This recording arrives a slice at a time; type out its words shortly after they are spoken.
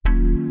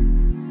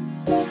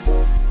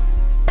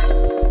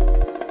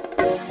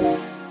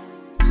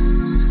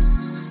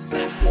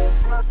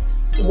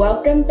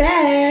Welcome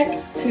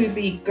back to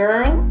the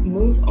Girl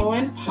Move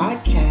On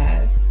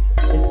podcast.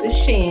 This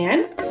is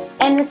Shan.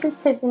 And this is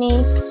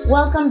Tiffany.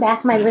 Welcome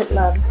back, my lit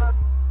loves.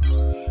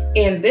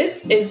 And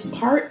this is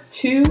part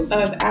 2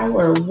 of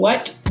our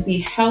What the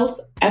Health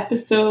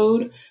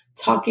episode,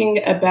 talking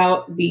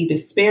about the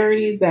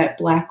disparities that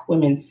Black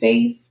women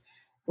face.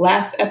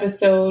 Last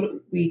episode,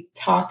 we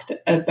talked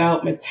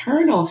about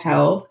maternal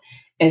health.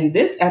 And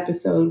this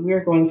episode,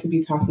 we're going to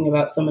be talking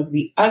about some of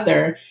the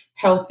other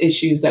health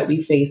issues that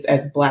we face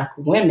as Black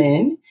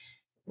women.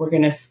 We're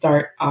going to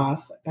start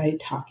off by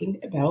talking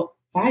about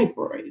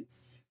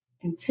fibroids.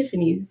 And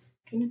Tiffany's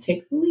going to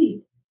take the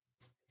lead.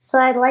 So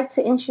I'd like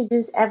to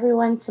introduce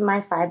everyone to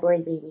my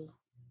fibroid baby.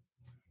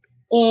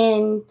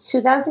 In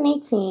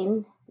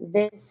 2018,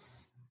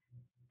 this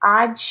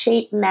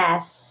odd-shaped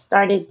mass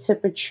started to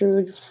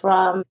protrude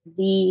from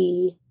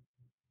the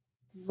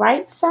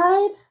right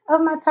side of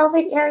my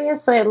pelvic area.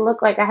 So it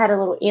looked like I had a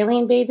little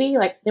alien baby,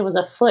 like there was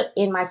a foot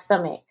in my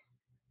stomach.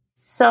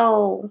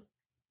 So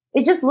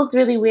it just looked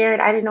really weird.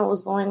 I didn't know what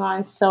was going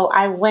on. So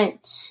I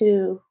went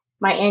to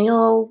my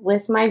annual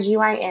with my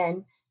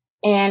GYN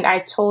and I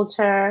told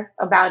her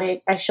about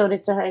it. I showed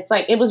it to her.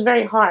 It was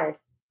very hard.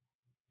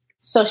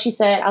 So she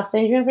said, I'll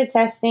send you in for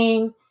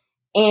testing.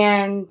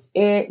 And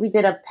we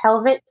did a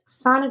pelvic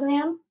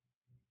sonogram.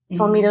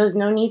 Told me there was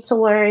no need to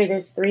worry.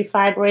 There's 3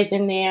 fibroids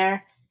in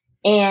there.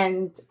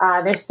 And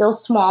they're still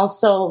small.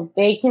 So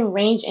they can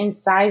range in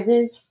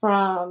sizes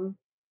from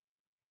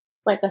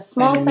like a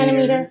small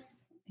centimeter.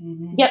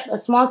 Yep, a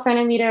small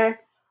centimeter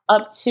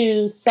up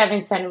to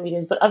 7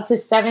 centimeters. But up to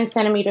 7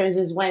 centimeters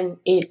is when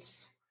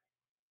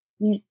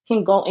you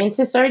can go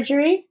into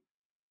surgery.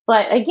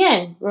 But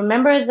again,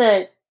 remember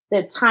the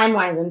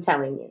timelines I'm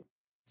telling you.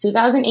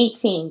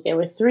 2018, there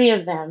were 3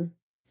 of them.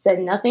 Said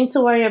nothing to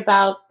worry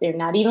about. They're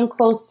not even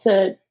close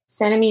to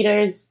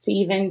centimeters to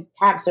even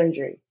have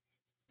surgery.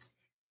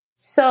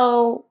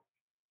 So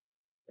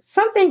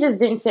something just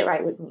didn't sit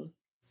right with me.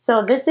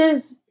 So this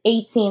is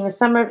 18, the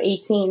summer of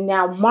 18.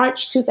 Now,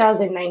 March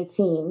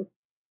 2019,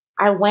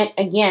 I went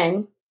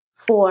again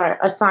for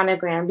a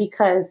sonogram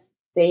because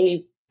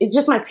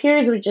my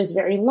periods were just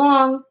very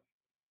long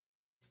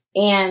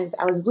and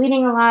I was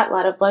bleeding a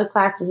lot of blood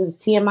clots. This is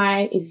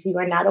TMI. If you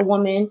are not a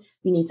woman,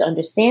 you need to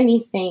understand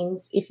these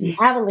things. If you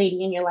have a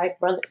lady in your life,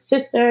 brothers,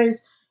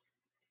 sisters,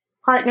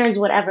 partners,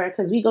 whatever,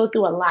 because we go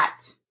through a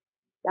lot.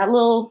 The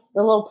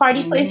little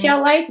party place y'all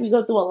like, we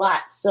go through a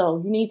lot.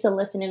 So you need to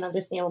listen and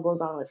understand what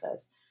goes on with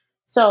us.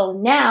 So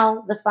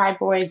now the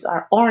fibroids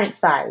are orange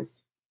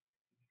sized.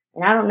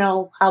 And I don't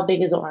know how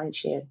big is an orange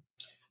here.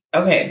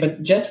 Okay,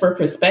 but just for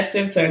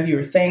perspective, so as you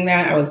were saying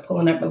that, I was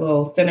pulling up a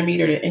little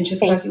centimeter to inches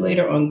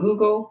calculator on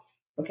Google.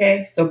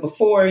 Okay, so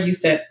before you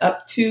said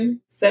up to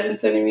 7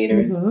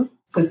 centimeters.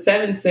 So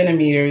 7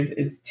 centimeters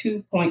is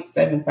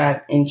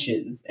 2.75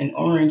 inches, and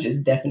orange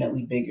is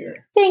definitely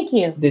bigger. Thank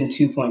you. Than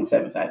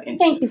 2.75 inches.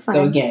 Thank you, friend.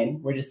 So again,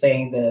 we're just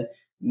saying the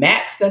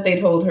max that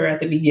they told her at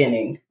the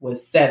beginning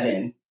was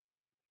 7.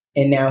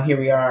 And now here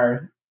we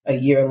are a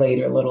year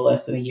later, a little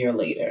less than a year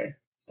later,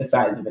 the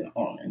size of an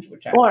orange,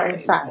 which I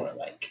would say is more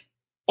like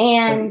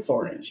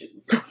 34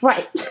 inches.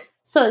 Right.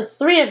 So it's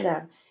 3 of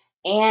them.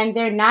 And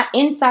they're not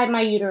inside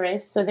my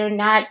uterus, so they're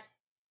not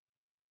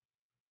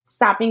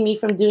stopping me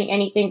from doing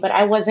anything, but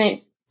I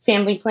wasn't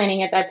family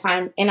planning at that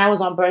time, and I was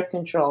on birth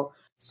control.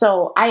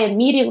 So I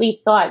immediately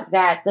thought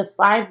that the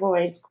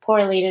fibroids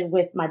correlated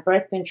with my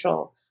birth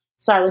control.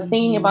 So I was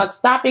thinking about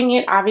stopping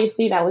it.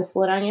 Obviously, that would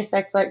slit on your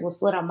sex life, will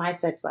slit on my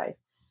sex life.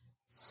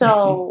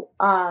 So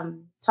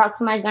talked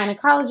to my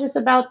gynecologist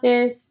about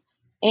this,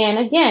 and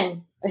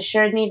again,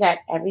 assured me that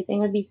everything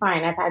would be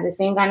fine. I've had the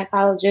same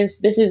gynecologist.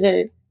 This is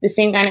the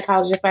same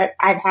gynecologist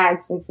I've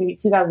had since maybe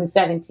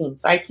 2017.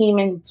 So I came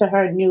into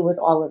her new with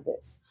all of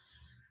this.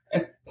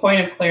 A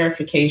point of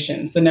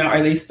clarification. So now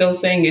are they still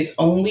saying it's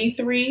only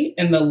 3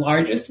 and the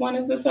largest one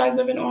is the size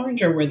of an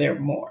orange, or were there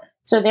more?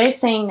 So they're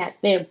saying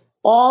that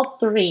all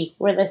 3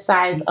 were the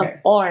size of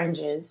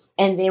oranges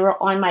and they were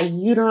on my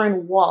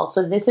uterine wall.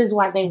 So this is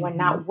why they were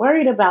not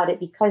worried about it,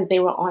 because they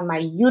were on my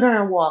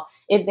uterine wall.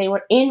 If they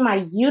were in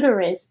my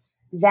uterus,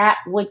 that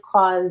would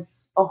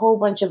cause a whole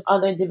bunch of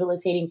other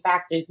debilitating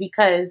factors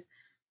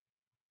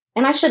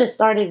and I should have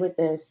started with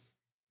this,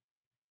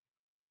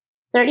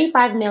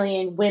 35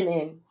 million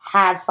women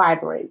have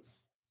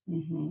fibroids.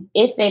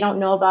 If they don't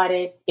know about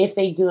it, if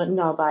they do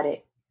know about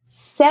it.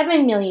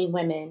 7 million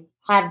women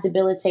have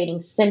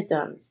debilitating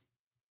symptoms.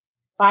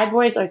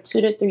 Fibroids are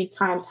 2 to 3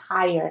 times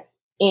higher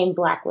in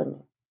Black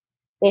women.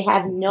 They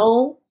have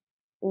no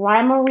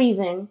rhyme or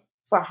reason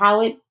for how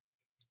it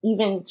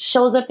even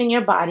shows up in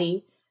your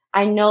body.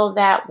 I know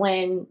that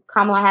when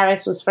Kamala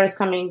Harris was first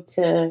coming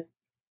to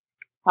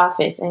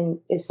office, and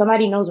if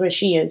somebody knows where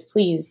she is,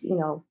 please,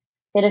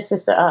 hit a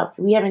sister up.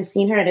 We haven't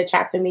seen her at a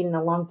chapter meeting in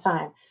a long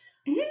time.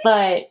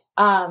 But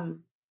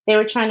they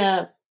were trying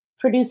to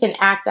produce an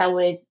act that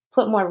would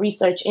put more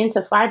research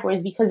into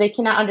fibroids because they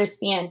cannot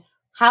understand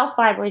how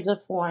fibroids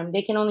are formed.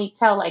 They can only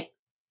tell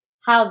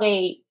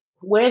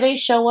where they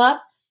show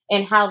up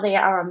and how they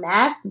are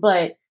amassed,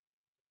 but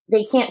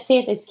they can't say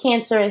if it's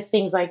cancerous,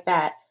 things like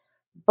that.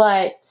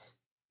 But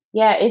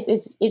yeah, it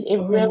or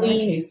in my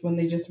case, when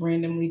they just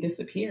randomly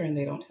disappear and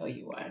they don't tell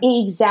you why.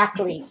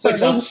 Exactly. So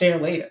which I'll share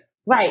later.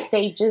 Right.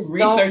 They just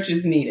research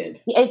is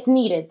needed. It's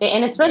needed.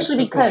 And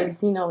especially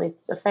because,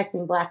 it's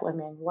affecting Black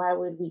women. Why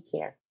would we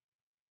care?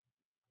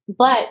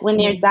 But when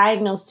they're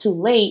diagnosed too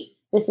late,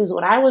 this is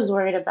what I was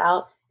worried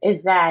about,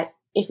 is that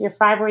if your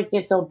fibroids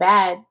get so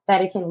bad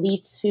that it can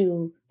lead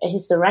to a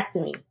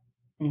hysterectomy.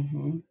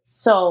 Mm-hmm.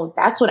 So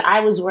that's what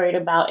I was worried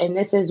about. And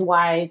this is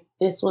why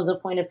this was a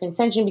point of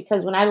contention,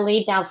 because when I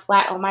laid down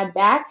flat on my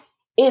back,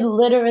 it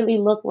literally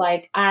looked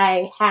like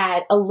I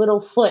had a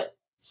little foot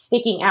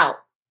sticking out.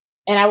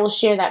 And I will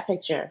share that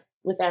picture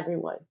with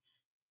everyone.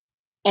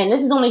 And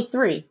this is only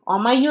 3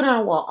 on my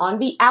uterine wall, on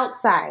the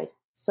outside.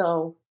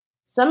 So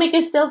stomach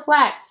is still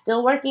flat,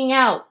 still working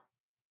out,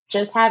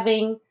 just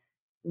having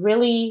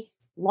really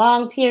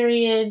long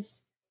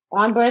periods,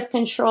 on birth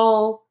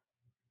control.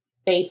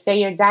 They say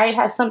your diet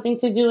has something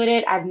to do with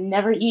it. I've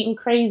never eaten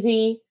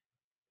crazy.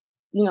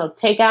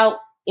 Take out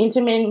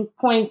intermittent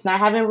points,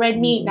 not having red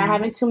meat, not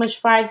having too much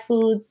fried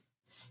foods,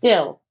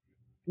 still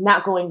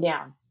not going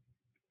down.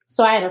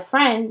 So I had a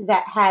friend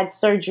that had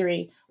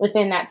surgery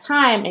within that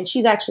time, and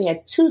she's actually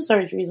had 2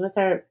 surgeries with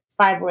her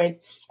fibroids,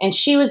 and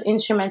she was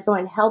instrumental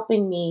in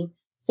helping me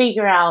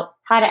figure out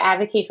how to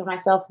advocate for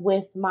myself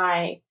with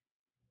my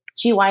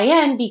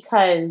GYN,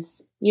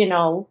 because,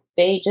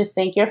 they just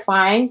think you're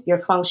fine, you're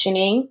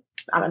functioning.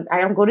 I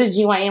don't go to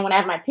GYN when I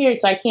have my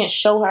period, so I can't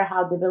show her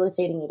how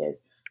debilitating it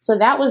is. So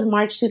that was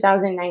March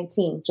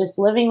 2019, just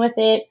living with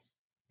it.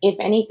 If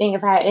anything,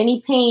 if I had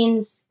any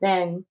pains,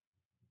 then,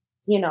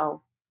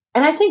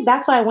 and I think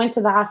that's why I went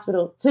to the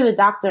hospital, to the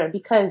doctor,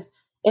 because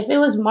if it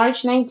was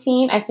March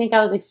 19, I think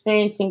I was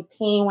experiencing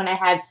pain when I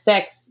had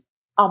sex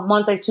a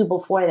month or 2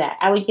 before that.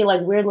 I would get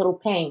like weird little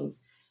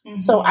pains. Mm-hmm.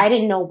 So I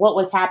didn't know what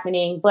was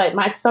happening, but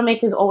my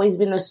stomach has always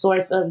been the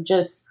source of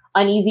just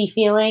uneasy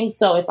feelings.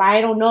 So if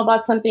I don't know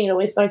about something, it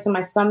always starts in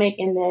my stomach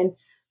and then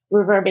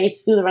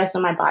reverberates through the rest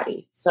of my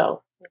body.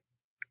 So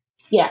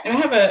yeah. And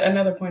I have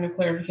another point of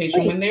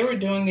clarification. Please. When they were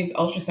doing these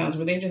ultrasounds,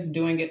 were they just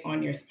doing it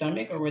on your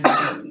stomach, or were they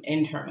doing an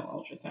internal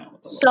ultrasound?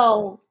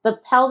 So the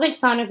pelvic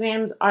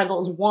sonograms are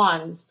those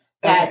wands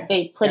that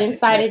they put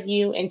inside of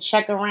you and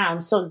check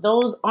around. So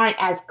those aren't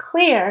as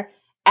clear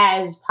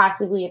as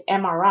possibly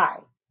an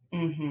MRI.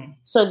 Mm-hmm.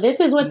 So this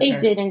is what they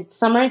did in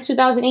summer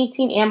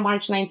 2018 and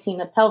March 19,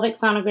 the pelvic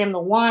sonogram, the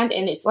wand,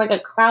 and it's like a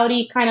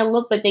cloudy kind of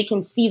look, but they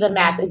can see the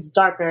mass. It's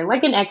darker,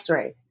 like an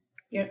X-ray.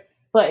 Yep.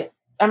 But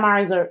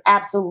MRIs are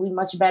absolutely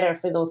much better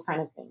for those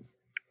kind of things.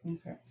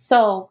 Okay.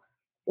 So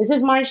this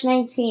is March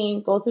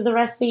 19, go through the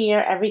rest of the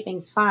year,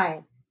 everything's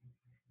fine.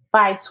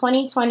 By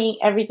 2020,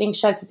 everything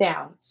shuts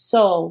down.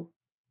 So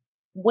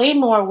way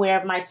more aware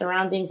of my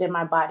surroundings and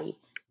my body.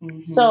 Mm-hmm.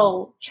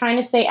 So trying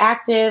to stay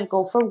active,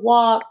 go for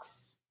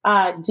walks,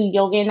 do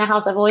yoga in the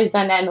house. I've always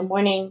done that in the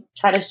morning,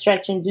 try to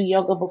stretch and do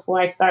yoga before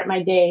I start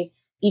my day,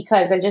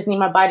 because I just need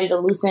my body to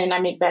loosen and I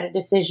make better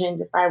decisions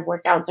if I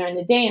work out during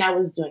the day. And I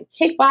was doing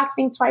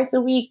kickboxing twice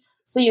a week.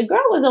 So your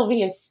girl was over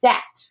here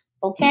stacked.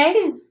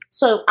 Okay.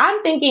 So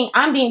I'm thinking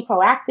I'm being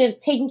proactive,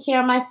 taking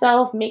care of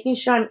myself, making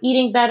sure I'm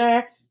eating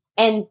better.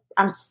 And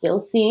I'm still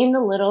seeing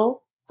the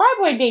little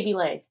fibroid baby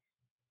leg.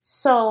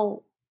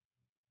 So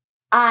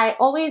I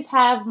always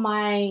have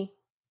my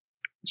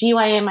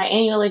GYN, my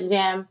annual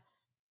exam,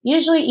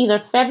 usually either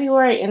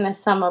February in the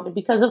summer, but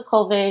because of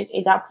COVID,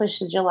 it got pushed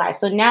to July.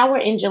 So now we're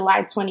in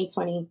July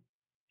 2020,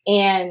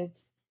 and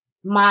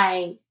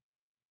my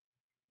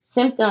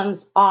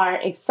symptoms are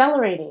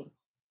accelerating,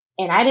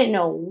 and I didn't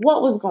know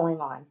what was going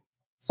on.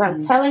 So I'm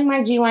telling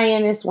my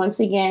GYN this once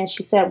again.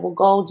 She said, well,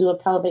 go do a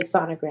pelvic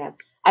sonogram.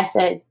 I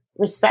said,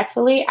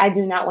 respectfully, I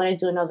do not want to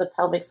do another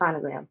pelvic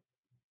sonogram.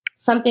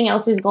 Something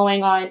else is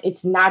going on.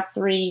 It's not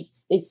 3.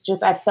 It's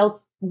just I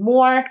felt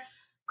more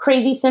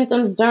crazy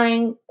symptoms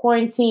during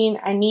quarantine.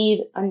 I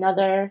need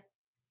another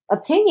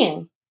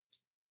opinion.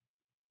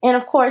 And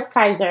of course,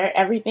 Kaiser,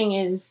 everything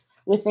is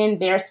within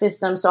their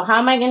system. So how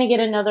am I going to get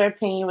another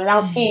opinion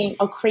without paying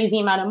a crazy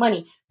amount of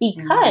money?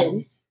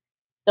 Because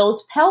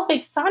those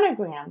pelvic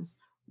sonograms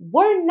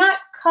were not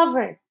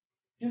covered.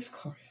 Of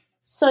course.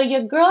 So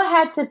your girl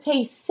had to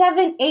pay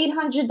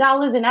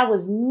 $700-800, and I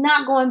was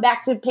not going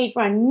back to pay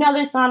for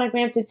another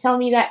sonogram to tell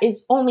me that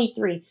it's only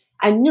 3.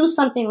 I knew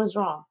something was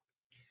wrong.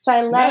 So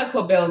I left.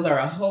 Medical bills are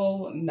a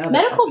whole nother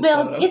medical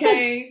episode, bills.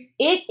 Okay?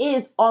 It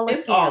is all a scam.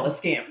 It's all a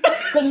scam.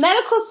 The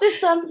medical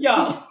system,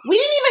 y'all.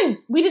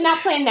 We did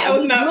not plan that.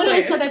 We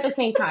literally said that at the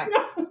same time.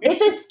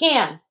 It's a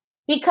scam,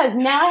 because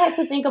now I had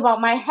to think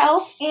about my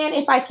health and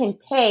if I can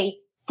pay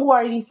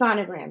for these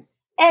sonograms.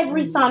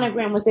 Every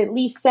sonogram was at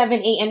least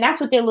 7, 8, and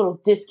that's with their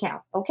little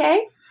discount.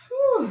 Okay.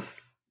 Whew.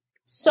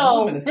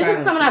 So this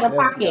is coming out of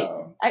pocket.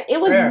 It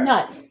was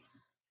nuts.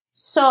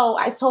 So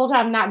I told her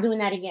I'm not doing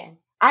that again.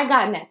 I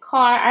got in that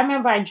car. I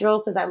remember I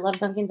drove, because I love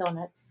Dunkin'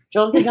 Donuts.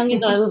 Drove to Dunkin'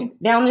 Donuts. It was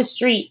down the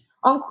street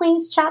on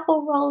Queens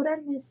Chapel Road. I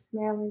miss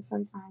Maryland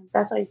sometimes.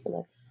 That's where I used to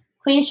live.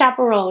 Queen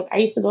Chapel Road. I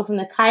used to go from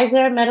the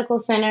Kaiser Medical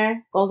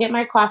Center, go get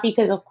my coffee,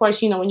 because of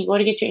course, when you go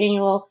to get your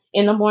annual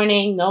in the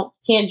morning, nope,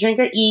 can't drink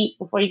or eat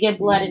before you get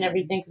blood and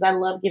everything, because I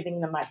love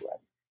giving them my blood.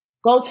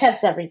 Go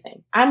test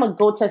everything. I'm a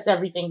go test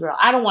everything girl.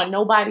 I don't want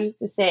nobody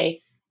to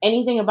say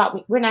anything about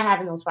me. We're not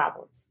having those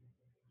problems.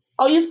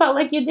 Oh, you felt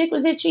like your dick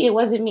was itchy? It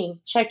wasn't me.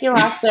 Check your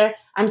roster.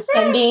 I'm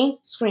sending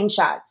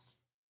screenshots.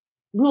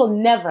 We will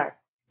never.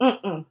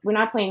 We're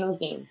not playing those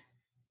games.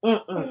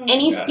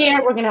 Any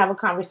scare, we're going to have a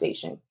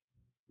conversation.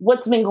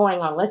 What's been going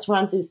on? Let's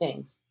run through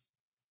things.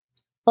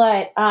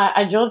 But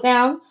I drove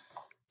down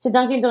to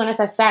Dunkin' Donuts.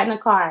 I sat in the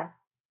car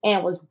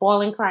and was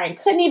bawling, crying.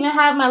 Couldn't even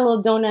have my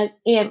little donut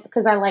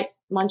because I like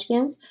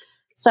munchkins.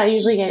 So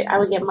I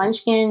would get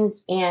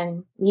munchkins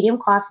and medium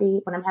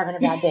coffee when I'm having a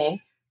bad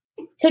day.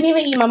 Couldn't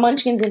even eat my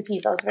munchkins in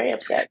peace. I was very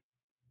upset.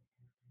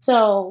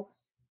 So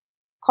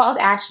called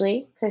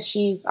Ashley, because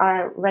she's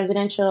our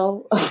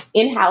residential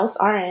in-house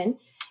RN,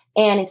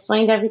 and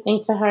explained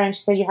everything to her. And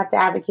she said, you have to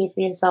advocate for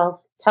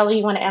yourself. Tell her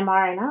you want an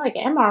MRI. And I'm like,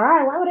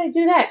 MRI? Why would I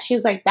do that? She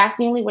was like, that's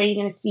the only way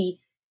you're going to see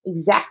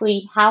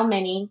exactly how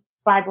many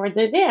fibroids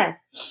are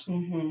there.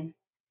 Mm-hmm.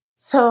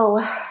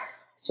 So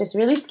just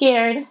really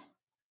scared,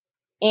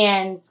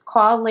 and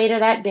called later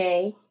that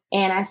day.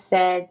 And I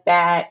said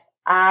that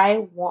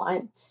I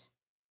want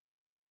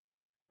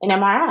an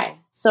MRI.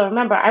 So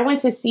remember, I went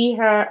to see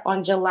her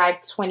on July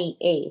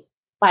 28th.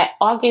 By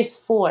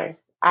August 4th,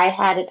 I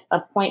had an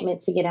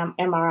appointment to get an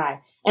MRI.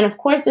 And of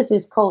course, this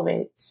is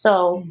COVID.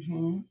 So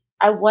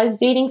I was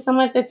dating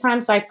someone at the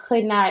time, so I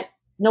could not,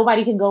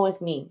 nobody could go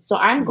with me. So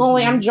I'm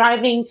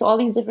driving to all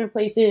these different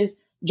places,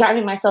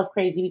 driving myself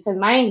crazy, because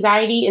my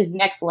anxiety is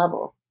next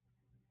level.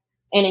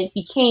 And it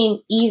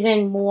became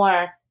even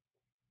more,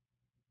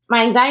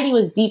 my anxiety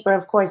was deeper,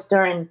 of course,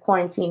 during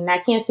quarantine. And I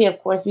can't say, of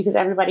course, because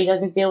everybody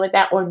doesn't deal with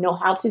that or know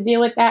how to deal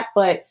with that.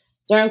 But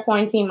during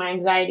quarantine, my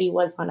anxiety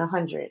was on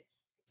 100.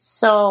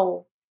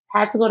 So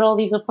had to go to all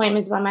these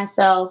appointments by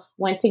myself,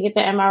 went to get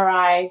the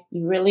MRI.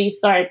 You really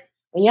start,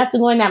 when you have to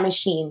go in that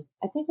machine,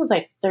 I think it was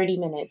like 30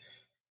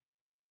 minutes.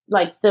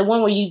 Like the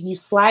one where you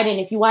slide in.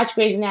 If you watch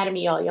Grey's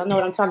Anatomy, y'all know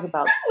what I'm talking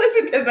about.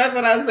 Listen, because that's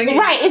what I was thinking.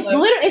 Right. It's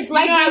literally, it's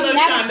like I love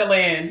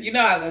Shondaland.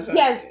 I love Shondaland.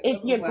 Yes,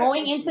 if you're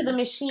going into the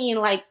machine,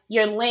 like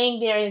you're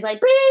laying there and it's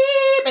like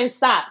beep and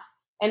stops.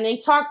 And they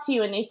talk to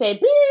you and they say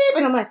beep.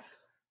 And I'm like,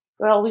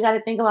 girl, we got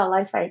to think about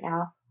life right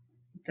now.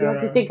 You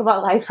have to think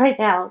about life right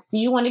now. Do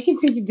you want to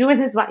continue doing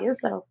this by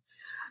yourself?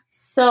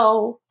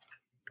 So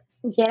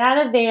get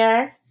out of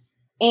there.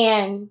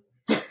 And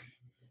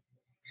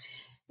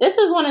this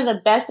was one of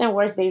the best and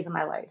worst days of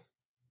my life.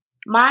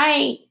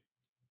 My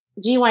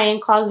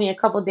GYN calls me a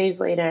couple days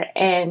later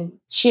and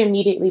she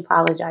immediately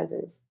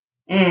apologizes.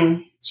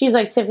 She's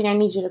like, Tiffany, I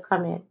need you to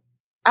come in.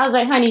 I was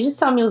like, honey, just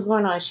tell me what's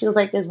going on. She was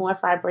like, there's more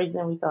fibroids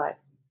than we thought.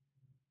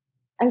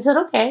 I said,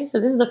 okay. So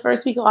this is the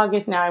first week of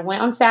August now. I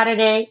went on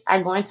Saturday.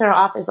 I go into her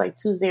office like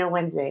Tuesday or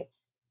Wednesday.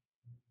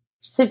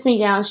 She sits me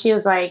down. She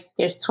was like,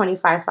 there's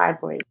 25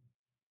 fibroids.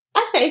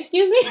 I said,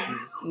 excuse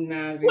me?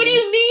 No, what do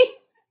you mean?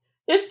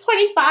 There's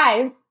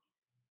 25.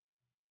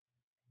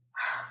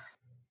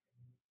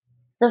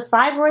 The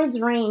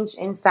fibroids range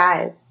in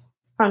size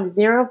from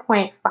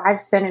 0.5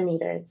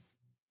 centimeters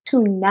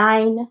to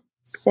 9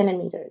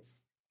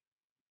 centimeters.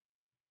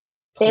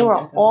 They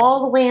were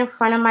all the way in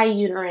front of my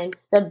uterine.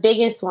 The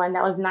biggest one,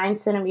 that was 9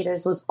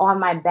 centimeters, was on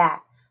my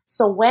back.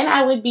 So when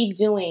I would be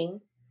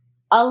doing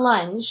a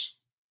lunge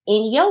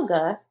in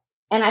yoga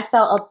and I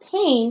felt a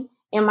pain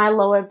in my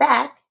lower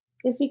back,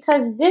 is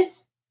because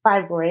this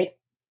fibroid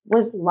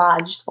was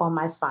lodged on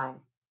my spine.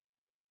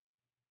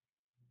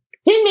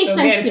 Didn't make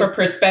sense. Again, for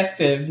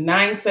perspective,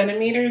 9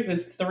 centimeters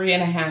is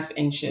 3.5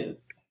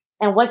 inches.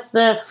 And what's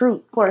the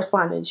fruit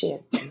correspondence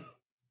here?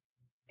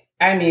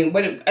 I mean,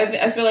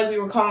 I feel like we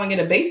were calling it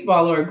a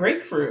baseball or a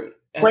grapefruit.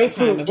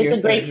 Grapefruit. It's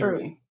a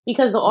grapefruit.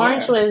 Because the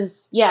orange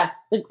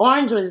the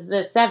orange was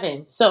the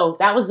 7. So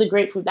that was the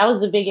grapefruit. That was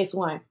the biggest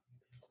one.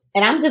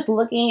 And I'm just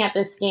looking at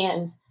the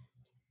scans.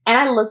 And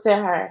I looked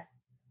at her.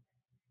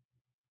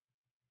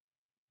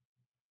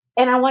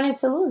 And I wanted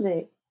to lose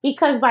it.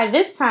 Because by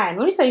this time,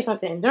 let me tell you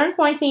something. During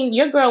quarantine,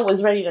 your girl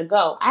was ready to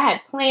go. I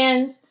had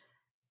plans.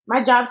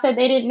 My job said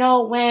they didn't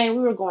know when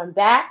we were going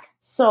back.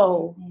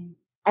 So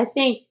I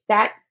think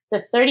that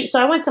so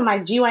I went to my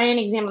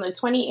GYN exam on the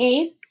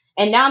 28th.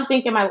 And now I'm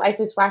thinking my life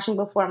is flashing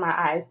before my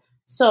eyes.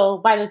 So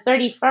by the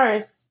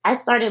 31st, I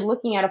started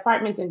looking at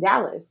apartments in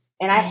Dallas.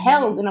 And I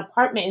held an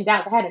apartment in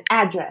Dallas. I had an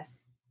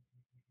address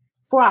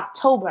for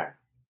October.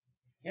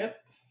 Yep.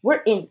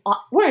 We're in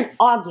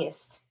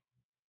August.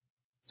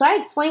 So I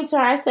explained to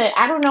her, I said,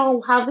 I don't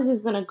know how this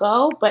is going to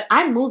go, but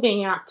I'm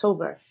moving in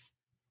October.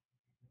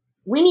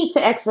 We need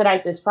to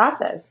expedite this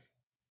process.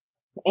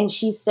 And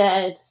she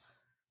said,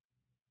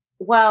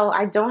 well,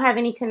 I don't have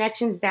any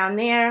connections down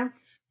there.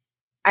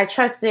 I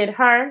trusted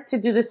her to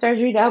do the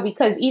surgery now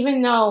because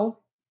even though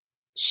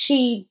it's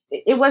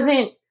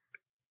an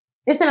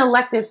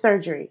elective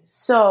surgery.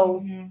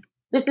 So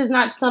this is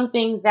not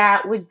something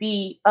that would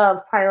be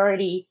of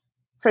priority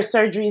for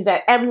surgeries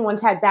that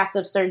everyone's had backed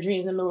up surgery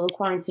in the middle of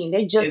quarantine.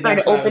 They just started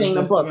That's what I was opening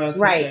the just books. about to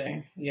Right.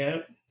 say.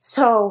 Yep.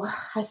 So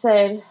I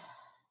said,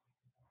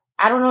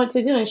 I don't know what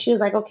to do. And she was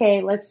like,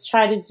 okay, let's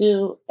try to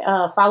do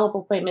a follow-up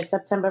appointment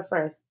September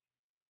 1st.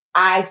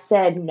 I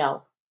said,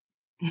 no,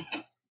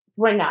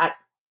 we're not.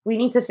 We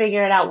need to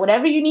figure it out.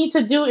 Whatever you need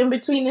to do in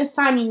between this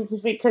time, you need to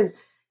figure, because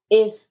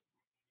if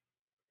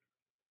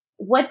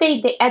what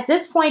they at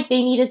this point,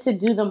 they needed to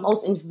do the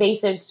most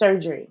invasive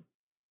surgery.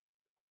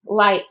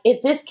 Like,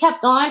 if this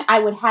kept on, I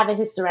would have a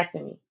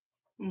hysterectomy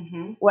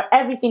where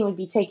everything would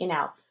be taken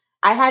out.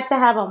 I had to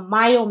have a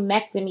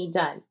myomectomy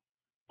done.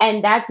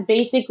 And that's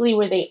basically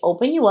where they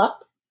open you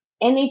up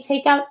and they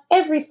take out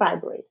every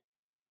fibroid.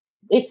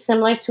 It's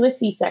similar to a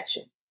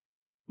C-section.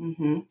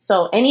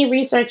 So any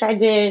research I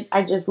did,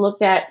 I just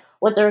looked at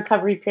what the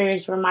recovery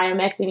periods for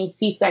myomectomy.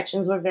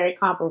 C-sections were very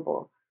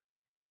comparable.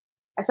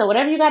 I said,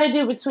 whatever you got to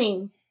do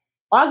between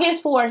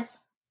August 4th,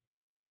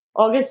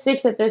 August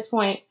 6th at this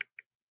point,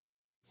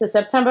 to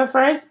September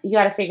 1st, you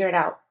got to figure it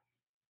out.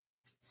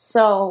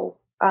 So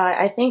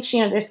I think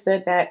she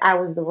understood that I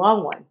was the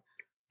wrong one.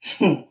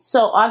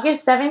 So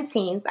August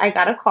 17th, I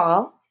got a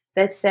call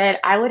that said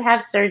I would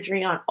have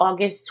surgery on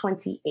August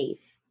 28th.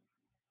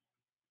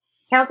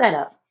 Count that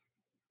up.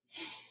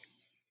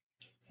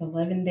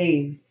 11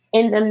 days.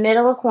 In the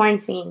middle of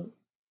quarantine.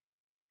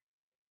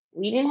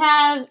 We didn't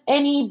have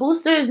any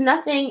boosters,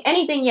 nothing,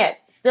 anything yet.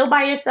 Still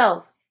by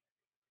yourself.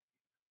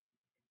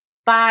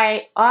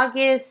 By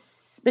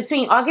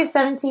between August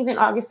 17th and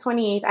August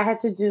 28th, I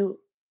had to do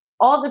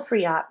all the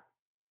pre-op,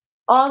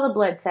 all the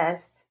blood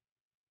tests,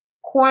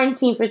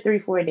 quarantine for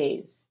 3-4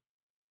 days.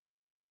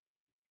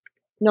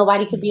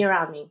 Nobody could be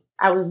around me.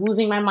 I was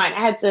losing my mind.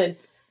 I had to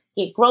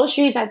get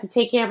groceries. I had to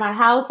take care of my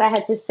house. I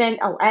had to send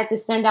out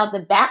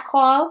the back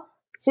call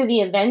to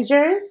the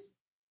Avengers,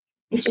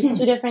 which is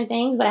 2 different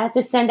things, but I had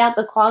to send out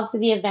the call to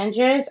the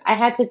Avengers. I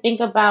had to think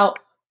about,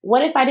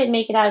 what if I didn't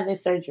make it out of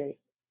this surgery?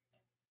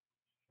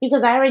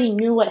 Because I already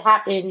knew what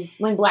happens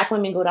when Black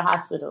women go to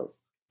hospitals.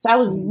 So I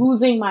was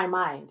losing my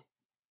mind.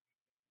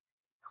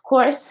 Of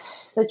course,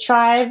 the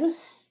tribe,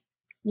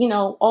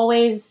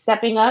 always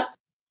stepping up.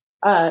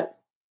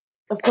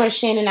 Of course,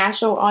 Shannon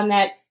Asher on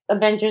that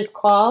Avengers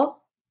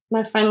call.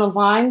 My friend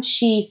LaVon,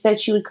 she said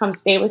she would come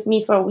stay with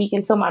me for a week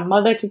until my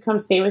mother could come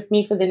stay with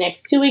me for the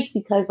next 2 weeks,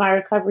 because my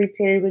recovery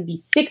period would be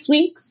 6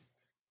 weeks.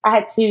 I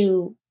had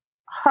to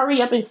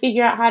hurry up and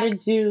figure out how to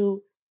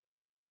do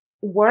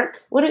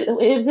work. What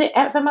is it?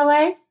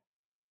 FMLA?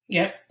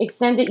 Yep.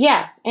 Extended.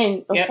 Yeah.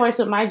 And of course,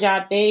 with my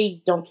job,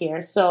 they don't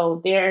care.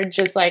 So they're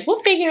just like,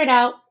 we'll figure it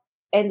out.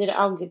 And then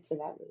I'll get to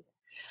that later.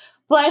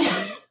 But,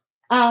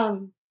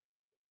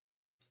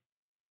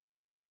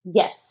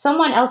 yes,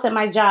 someone else at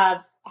my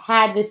job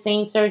had the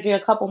same surgery a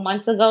couple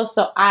months ago.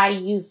 So I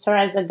used her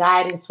as a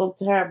guide and spoke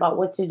to her about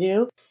what to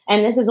do.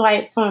 And this is why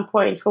it's so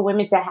important for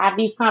women to have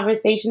these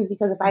conversations,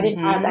 because if I didn't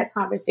have that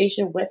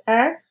conversation with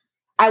her,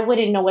 I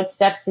wouldn't know what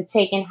steps to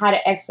take and how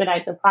to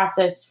expedite the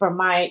process for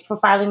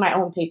filing my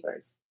own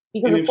papers.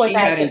 Because and of course she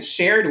hadn't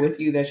shared with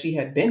you that she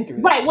had been through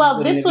that. Right.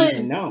 Well, this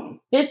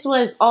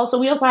was also,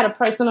 we also had a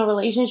personal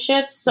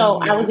relationship.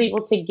 So I was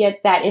able to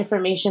get that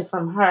information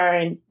from her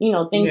and,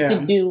 things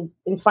to do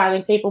in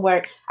filing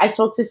paperwork. I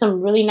spoke to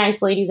some really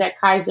nice ladies at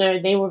Kaiser.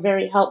 They were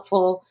very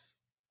helpful.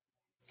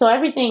 So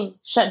everything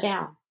shut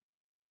down.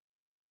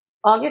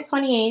 August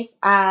 28th,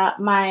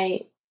 my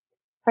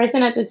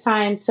person at the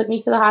time took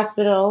me to the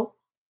hospital,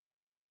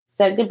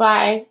 said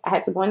goodbye. I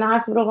had to go in the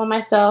hospital by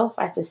myself.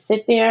 I had to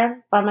sit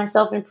there by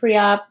myself in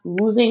pre-op,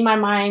 losing my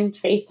mind,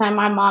 FaceTime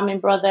my mom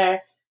and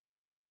brother.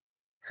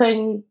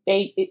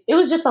 It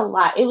was just a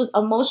lot. It was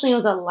emotionally, it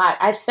was a lot.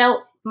 I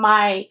felt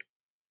my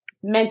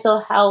mental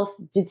health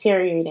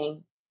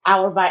deteriorating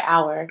hour by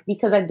hour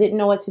because I didn't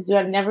know what to do.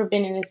 I've never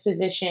been in this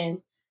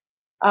position.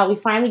 We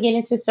finally get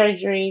into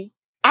surgery.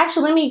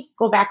 Actually, let me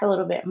go back a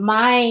little bit.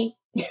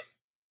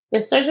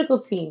 The surgical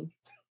team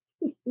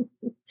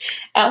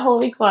at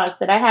Holy Cross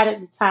that I had at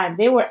the time,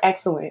 they were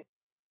excellent.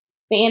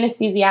 The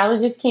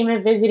anesthesiologist came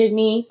and visited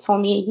me,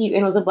 told me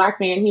and it was a Black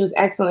man. He was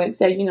excellent.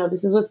 Said,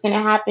 this is what's going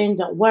to happen.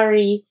 Don't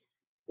worry.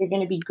 You're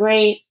going to be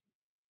great.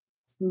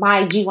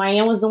 My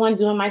GYN was the one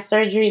doing my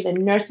surgery. The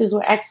nurses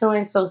were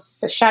excellent. So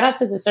shout out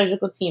to the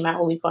surgical team at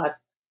Holy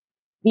Cross.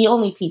 The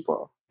only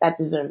people that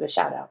deserve the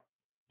shout out.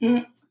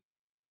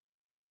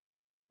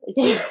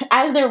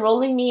 As they're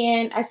rolling me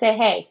in, I said,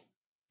 hey,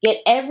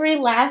 get every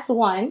last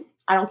one.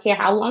 I don't care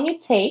how long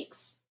it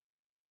takes.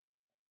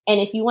 And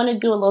if you want to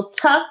do a little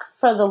tuck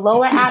for the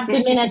lower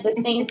abdomen at the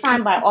same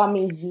time, by all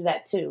means, do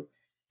that too.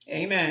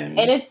 Amen.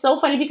 And it's so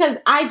funny because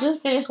I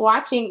just finished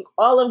watching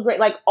all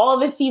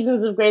the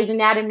seasons of Grey's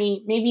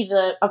Anatomy, maybe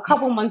a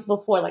couple months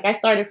before. Like I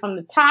started from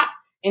the top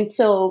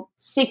until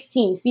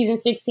season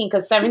 16,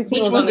 because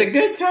 17 was it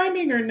good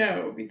timing or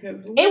no?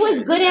 Because it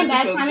was good and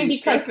bad timing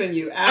because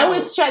I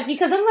was stressed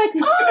because I'm like,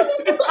 I'm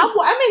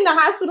in the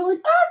hospital, like,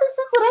 this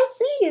is what I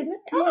see.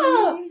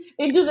 And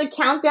they do the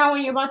countdown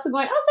when you're about to go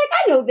in. I was like,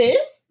 I know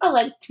this. I'm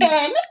like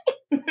 10,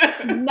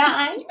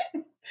 9,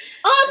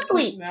 on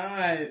sleep.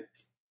 Not.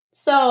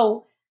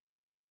 So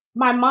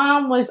my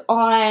mom was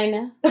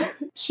on,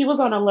 she was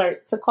on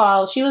alert to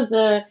call. She was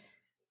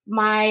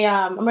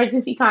my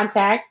emergency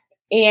contact,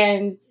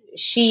 and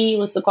she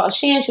was to call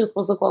Shan. She was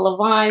supposed to call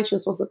Levon. She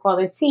was supposed to call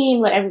the team,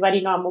 let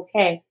everybody know I'm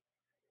okay.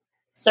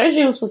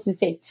 Surgery was supposed to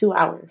take 2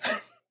 hours.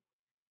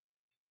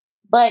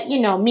 But,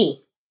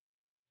 me.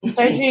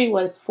 Surgery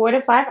was 4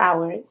 to 5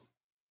 hours.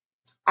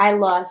 I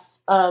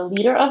lost a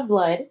liter of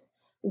blood,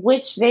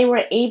 which they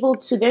were able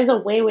to, there's a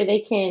way where they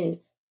can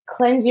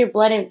cleanse your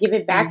blood and give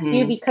it back to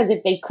you, because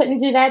if they couldn't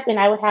do that, then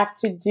I would have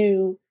to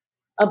do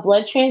a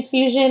blood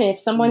transfusion. If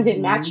someone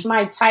didn't match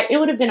my type, it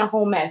would have been a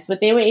whole mess,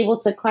 but they were able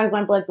to cleanse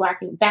my blood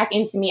back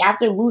into me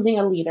after losing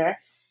a liter.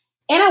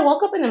 And I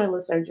woke up in the middle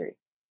of surgery.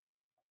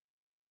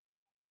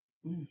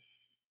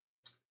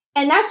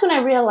 And that's when I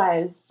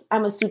realized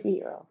I'm a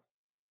superhero.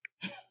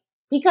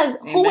 Because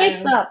who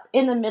wakes up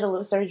in the middle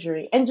of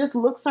surgery and just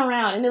looks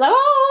around and they're like,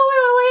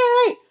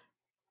 oh, wait.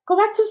 Go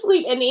back to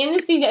sleep. And the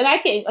anesthesia, and I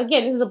can't,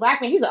 again, this is a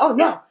black man. He's like, oh,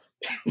 no.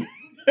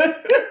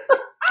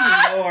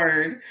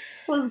 Lord.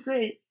 It was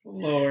great.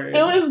 Lord.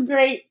 It was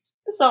great.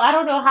 So I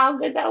don't know how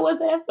good that was,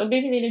 but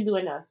maybe they didn't do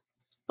enough.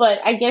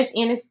 But I guess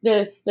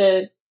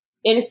the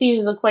anesthesia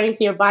is according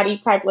to your body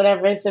type,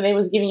 whatever. So they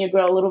was giving your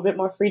girl a little bit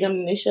more freedom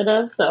than they should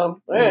have.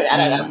 So I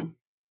don't know.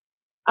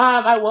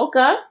 I woke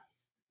up,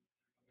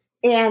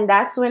 and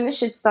that's when the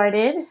shit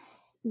started.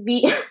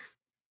 The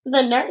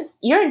nurse,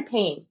 you're in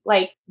pain.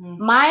 Like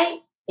my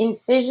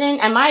incision,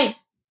 and my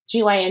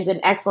GYN did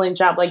an excellent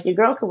job. Like your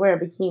girl could wear a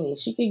bikini.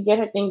 She could get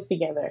her things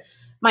together.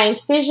 My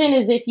incision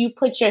is if you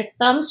put your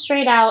thumb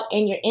straight out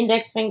and your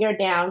index finger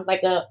down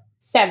like a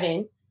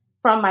 7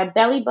 from my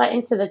belly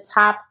button to the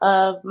top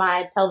of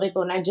my pelvic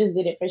bone. I just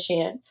did it for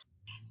Shan.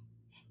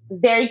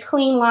 Very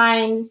clean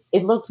lines.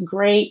 It looked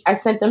great. I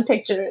sent them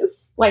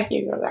pictures. Like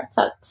your girl got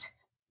tucked.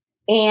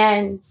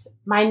 And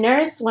my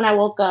nurse, when I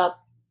woke up,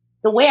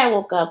 the way I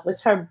woke up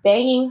was her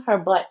banging her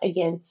butt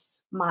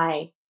against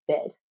my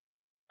bed.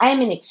 I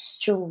am in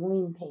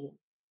extreme pain.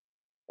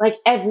 Like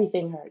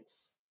everything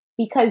hurts.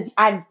 Because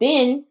I've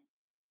been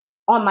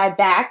on my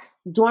back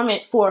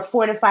dormant for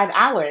 4 to 5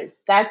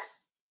 hours.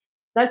 That's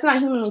not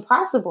humanly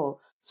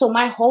possible. So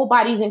my whole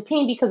body's in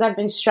pain because I've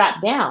been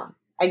strapped down.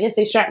 I guess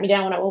they strapped me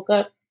down when I woke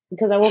up.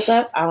 Because I woke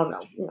up, I don't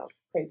know,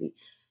 crazy.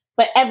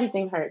 But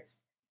everything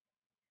hurts.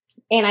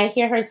 And I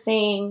hear her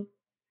saying,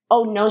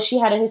 oh no, she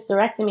had a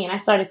hysterectomy. And I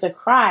started to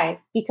cry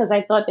because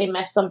I thought they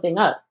messed something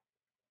up.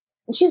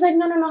 And she's like,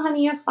 no,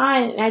 honey, you're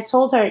fine. And I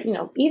told her,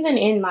 even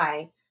in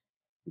my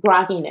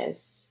grogginess,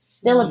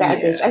 still a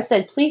bad bitch. I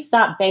said, please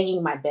stop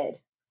banging my bed.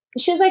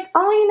 And she was like,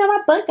 oh,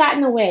 my butt got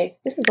in the way.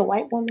 This is a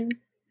white woman.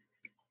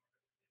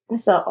 I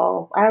said,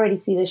 oh, I already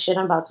see this shit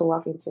I'm about to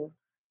walk into.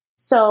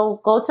 So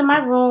go to my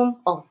room.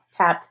 Oh,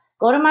 tapped.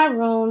 Go to my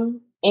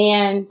room.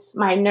 And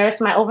my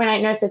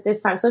overnight nurse at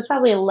this time, so it's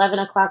probably 11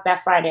 o'clock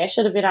that Friday. I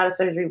should have been out of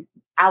surgery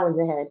hours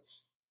ahead.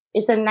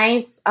 It's a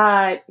nice,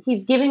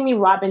 he's giving me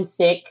Robin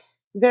Thicke.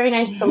 Very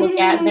nice to look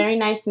at. Very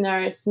nice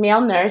nurse,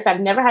 male nurse. I've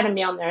never had a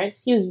male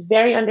nurse. He was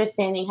very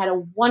understanding, had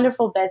a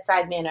wonderful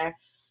bedside manner.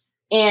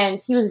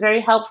 And he was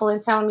very helpful in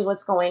telling me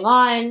what's going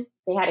on.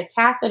 They had a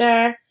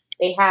catheter.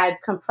 They had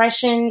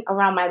compression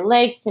around my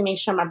legs to make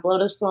sure my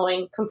blood is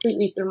flowing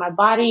completely through my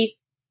body.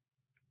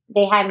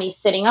 They had me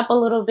sitting up a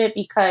little bit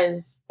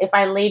because if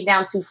I laid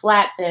down too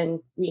flat,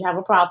 then we'd have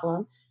a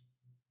problem.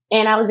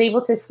 And I was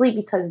able to sleep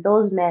because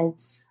those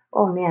meds,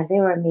 oh man, they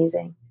were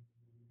amazing.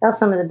 That was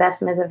some of the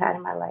best meds I've had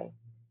in my life.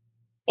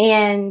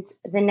 And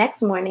the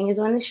next morning is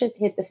when the shit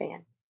hit the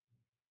fan.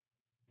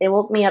 They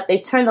woke me up.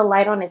 They turned the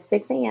light on at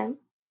 6 a.m.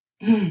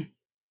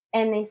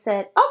 And they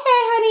said, okay,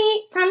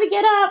 honey, time to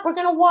get up. We're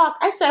going to walk.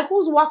 I said,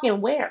 who's walking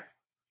where?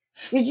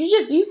 Do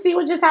you see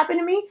what just happened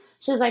to me?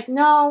 She was like,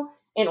 no.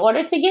 In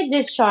order to get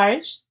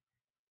discharged,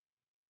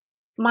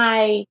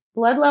 my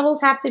blood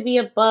levels have to be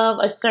above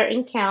a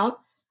certain count.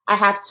 I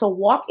have to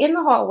walk in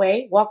the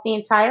hallway, walk the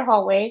entire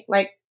hallway,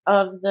 like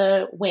of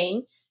the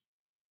wing.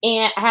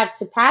 And I have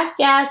to pass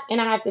gas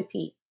and I have to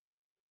pee.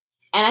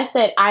 And I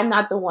said, I'm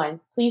not the one.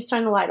 Please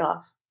turn the light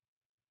off.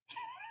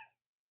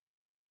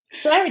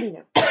 So I already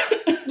knew.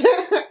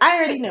 I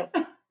already knew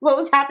what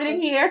was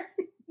happening here.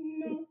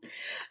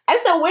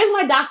 I said, where's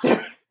my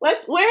doctor?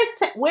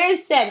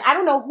 Where's Sen? I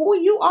don't know who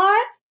you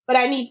are, but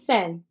I need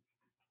Sen.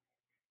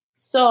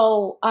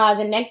 So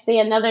the next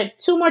day,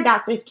 2 more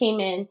doctors came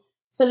in.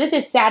 So this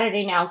is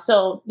Saturday now.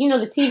 So, the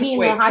TV in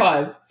the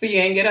hospital. Pause. So you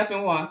ain't get up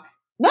and walk?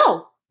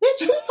 No.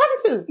 Bitch, who are you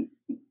talking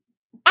to?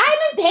 I'm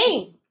in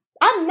pain.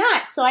 I'm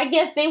not. So I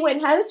guess they went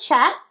and had a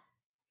chat.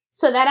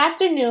 So that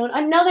afternoon,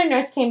 another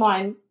nurse came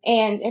on.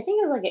 And I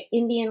think it was like an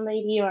Indian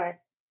lady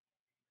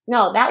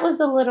no, that was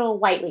the little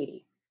white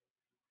lady.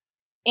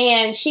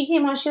 And she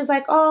came on, she was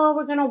like, oh,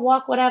 we're going to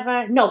walk,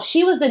 whatever. No,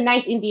 she was the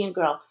nice Indian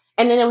girl.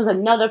 And then there was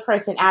another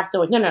person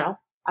afterward. No,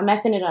 I'm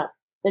messing it up.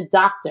 The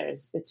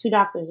 2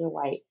 doctors are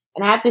white.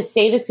 And I have to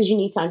say this because you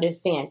need to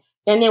understand.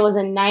 Then there was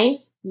a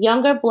nice,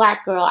 younger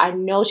black girl. I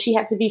know she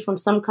had to be from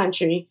some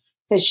country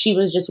because she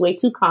was just way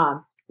too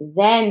calm.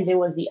 Then there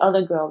was the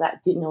other girl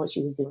that didn't know what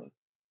she was doing.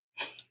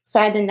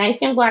 So I had the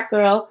nice young black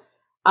girl,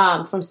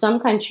 from some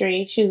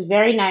country. She was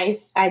very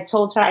nice. I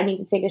told her I need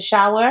to take a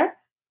shower.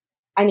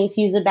 I need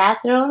to use the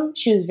bathroom.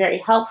 She was very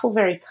helpful,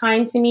 very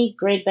kind to me,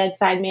 great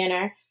bedside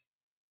manner.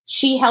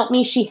 She helped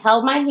me. She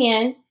held my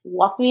hand,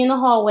 walked me in the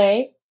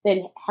hallway,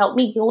 then helped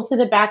me go to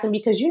the bathroom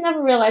because you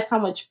never realize how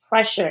much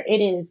pressure it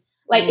is.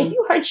 Like if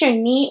you hurt your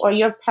knee or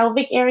your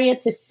pelvic area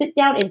to sit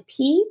down and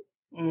pee,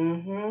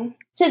 to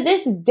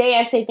this day,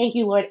 I say, thank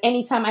you, Lord,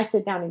 anytime I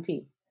sit down and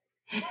pee.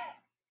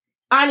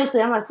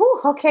 Honestly, I'm like,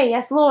 whew, okay,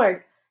 yes,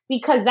 Lord.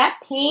 Because that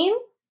pain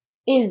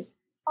is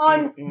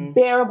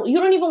unbearable. You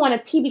don't even want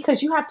to pee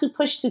because you have to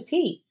push to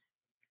pee.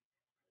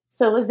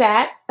 So it was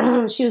that.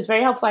 She was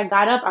very helpful. I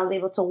got up. I was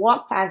able to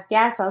walk past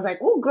gas. So I was like,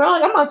 oh, girl,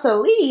 I'm about to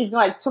leave.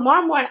 Like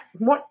tomorrow morning,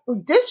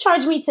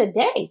 discharge me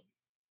today.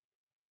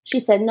 She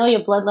said, no,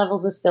 your blood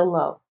levels are still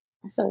low.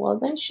 I said, well,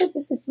 then shit,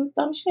 this is some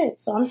dumb shit.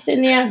 So I'm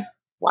sitting there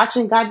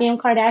watching goddamn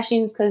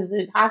Kardashians because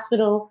the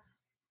hospital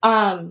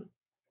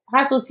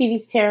TV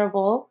is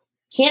terrible.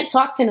 Can't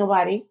talk to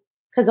nobody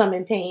because I'm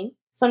in pain.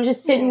 So I'm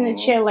just sitting in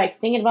the chair, like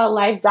thinking about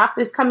life.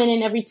 Doctors coming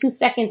in every 2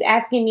 seconds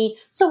asking me,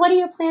 so what are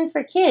your plans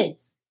for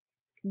kids?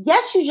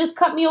 Yes, you just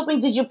cut me open.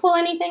 Did you pull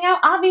anything out?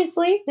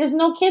 Obviously, there's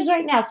no kids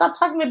right now. Stop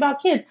talking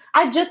about kids.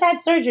 I just had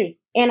surgery.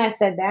 And I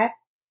said that.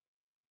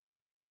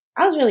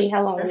 I was really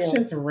hell on wheels.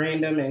 That's just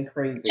random and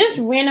crazy. Just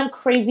random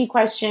crazy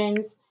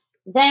questions.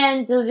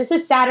 Then this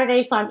is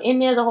Saturday, so I'm in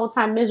there the whole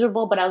time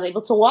miserable, but I was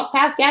able to walk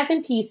past gas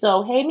and pee.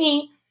 So, hey,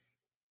 me.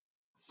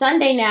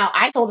 Sunday now,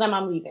 I told them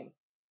I'm leaving.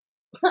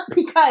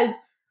 Because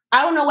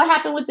I don't know what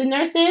happened with the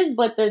nurses,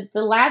 but the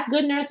last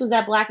good nurse was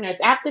that black nurse.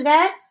 After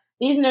that,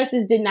 these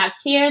nurses did not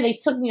care. They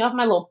took me off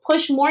my little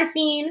push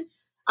morphine.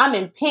 I'm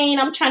in pain.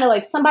 I'm trying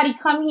to somebody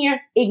come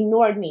here,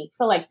 ignored me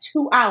for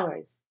 2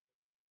 hours.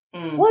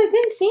 Well, it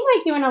didn't seem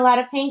like you were in a lot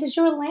of pain because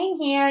you were laying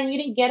here and you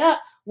didn't get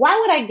up. Why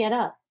would I get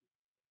up?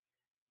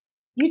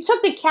 You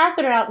took the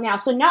catheter out now.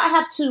 So now I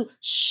have to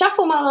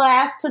shuffle my little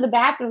ass to the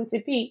bathroom to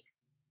pee.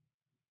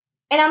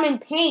 And I'm in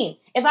pain.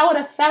 If I would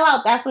have fell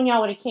out, that's when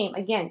y'all would have came.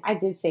 Again, I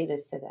did say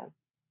this to them.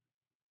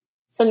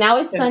 So now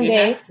it's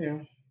Sunday.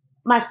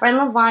 My friend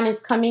LaVon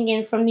is coming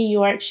in from New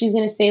York. She's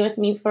going to stay with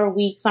me for a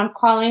week. So I'm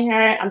calling her.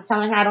 I'm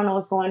telling her I don't know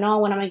what's going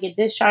on, when I'm going to get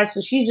discharged.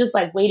 So she's just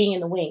waiting in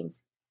the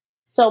wings.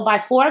 So by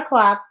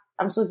 4:00,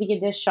 I'm supposed to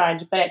get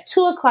discharged. But at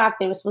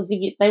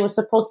 2:00, they were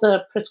supposed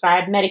to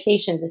prescribe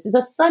medications. This is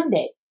a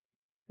Sunday.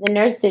 The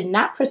nurse did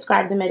not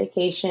prescribe the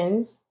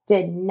medications,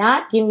 did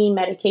not give me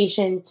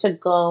medication to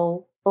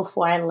go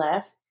before I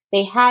left.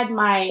 They had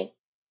my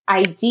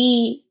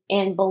ID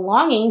and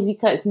belongings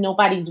because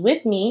nobody's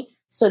with me.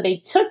 So they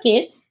took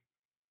it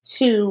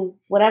to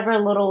whatever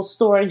little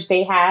storage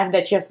they have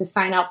that you have to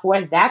sign up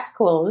for. That's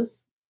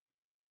closed.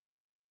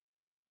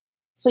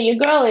 So your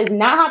girl is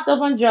not hopped up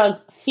on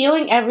drugs,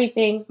 feeling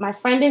everything. My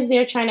friend is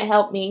there trying to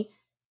help me.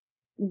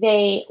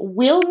 They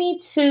wheel me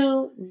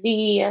to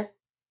the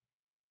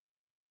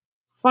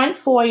front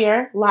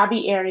foyer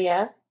lobby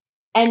area.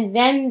 And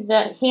then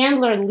the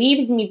handler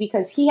leaves me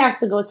because he has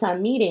to go to a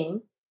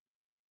meeting.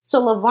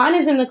 So LaVon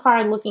is in the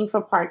car looking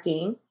for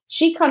parking.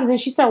 She comes in.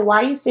 She said, why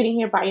are you sitting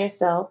here by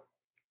yourself?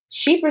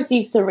 She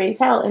proceeds to raise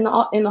hell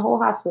in the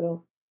whole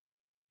hospital.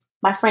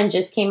 My friend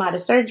just came out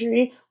of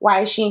surgery.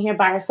 Why is she in here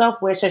by herself?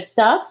 Where's her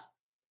stuff?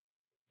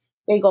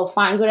 They go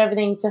find whatever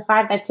they need to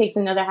find. That takes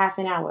another half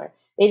an hour.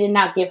 They did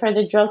not give her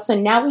the drug. So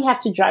now we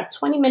have to drive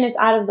 20 minutes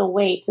out of the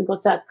way to go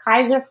to a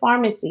Kaiser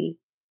pharmacy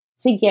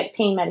to get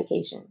pain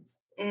medications.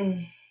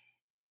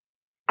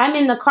 I'm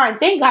in the car.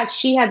 Thank God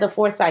she had the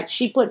foresight.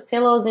 She put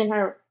pillows in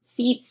her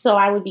seat so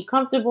I would be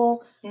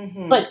comfortable.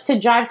 But to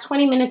drive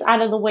 20 minutes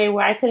out of the way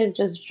where I could have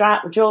just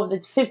drove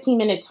the 15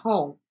 minutes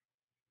home.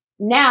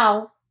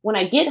 Now, when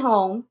I get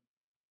home,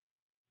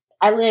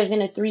 I live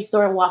in a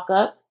 3-story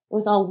walk-up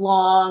with a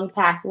long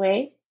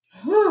pathway.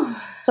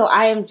 So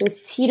I am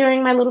just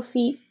teetering my little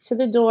feet to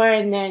the door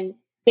and then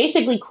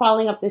basically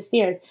crawling up the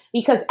stairs.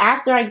 Because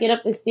after I get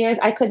up the stairs,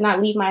 I could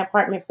not leave my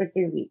apartment for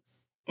 3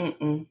 weeks.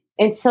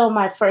 Until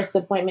my first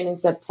appointment in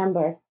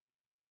September.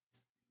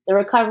 The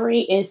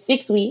recovery is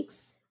 6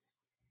 weeks.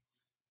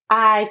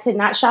 I could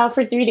not shower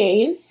for 3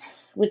 days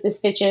with the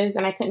stitches,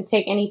 and I couldn't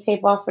take any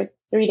tape off for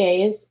 3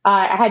 days.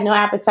 I had no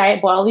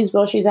appetite. Bought all these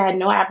groceries. I had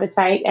no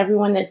appetite.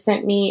 Everyone that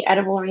sent me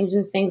edible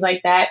arrangements, things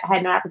like that, I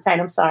had no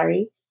appetite. I'm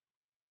sorry.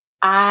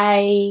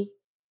 I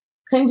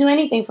couldn't do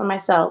anything for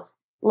myself.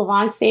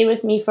 LaVon stayed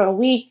with me for a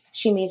week.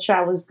 She made sure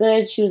I was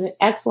good. She was an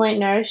excellent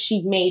nurse.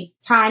 She made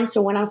times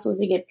for when I'm supposed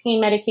to get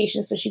pain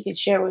medication so she could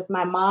share with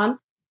my mom.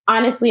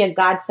 Honestly, a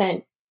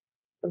godsend.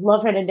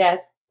 Love her to death.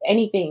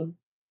 Anything.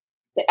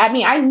 I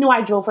mean, I knew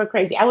I drove her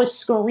crazy. I was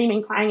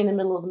screaming, crying in the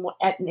middle of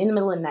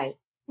the night.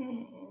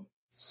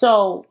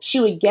 So she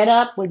would get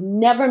up, would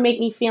never make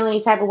me feel any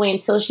type of way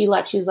until she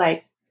left. She was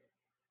like,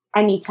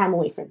 I need time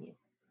away from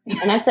you.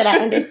 And I said, I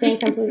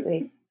understand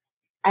completely.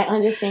 I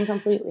understand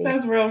completely.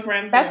 That's real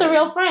friend. That's a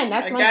real friend.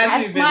 That's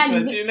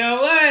but you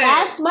know what?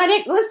 That's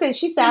my listen,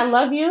 she said, I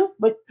love you,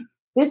 but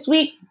this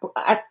week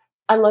I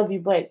love you,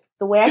 but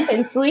the way I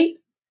couldn't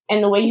sleep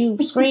and the way you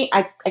scream,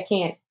 I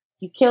can't.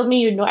 You killed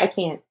me, I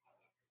can't.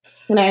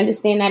 And I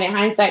understand that in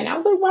hindsight. And I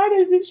was like, why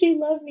doesn't she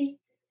love me?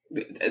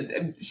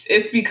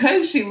 It's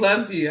because she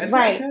loves you.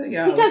 I tell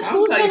y'all, because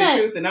I'll tell you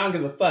the truth and I don't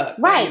give a fuck.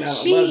 Right. I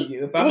don't love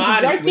you. If I'm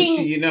honest with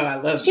you, I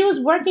love you. She was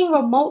working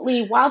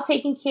remotely while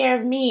taking care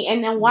of me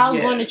and then while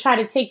going to try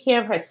to take care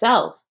of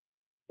herself.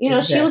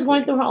 Exactly. She was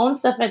going through her own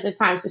stuff at the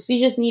time. So she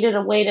just needed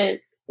a way to,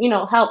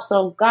 help.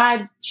 So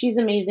God, she's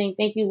amazing.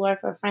 Thank you, Lord,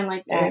 for a friend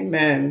like that.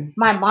 Amen.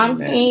 My mom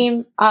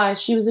came.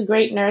 She was a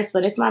great nurse,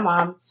 but it's my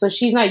mom. So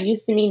she's not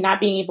used to me not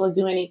being able to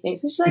do anything.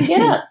 So she's like,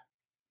 get up.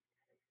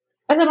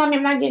 I said, Mommy,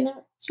 I'm not getting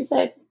up. She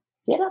said,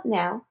 get up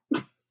now.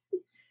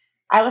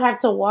 I would have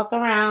to walk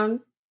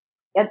around.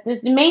 The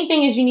main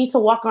thing is you need to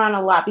walk around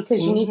a lot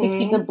because you need to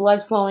keep the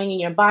blood flowing in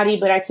your body.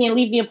 But I can't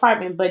leave the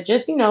apartment. But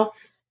just,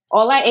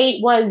 all I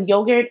ate was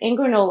yogurt and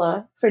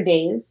granola for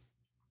days.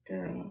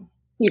 Girl.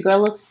 Your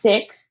girl looks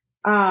sick.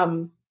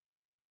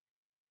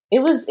 It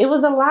was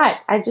a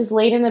lot. I just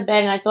laid in the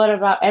bed and I thought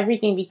about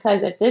everything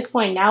because at this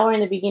point, now we're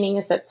in the beginning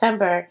of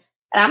September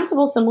and I'm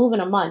supposed to move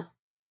in a month.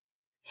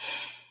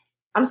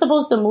 I'm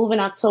supposed to move in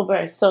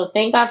October. So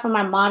thank God for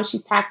my mom. She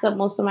packed up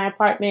most of my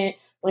apartment.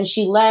 When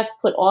she left,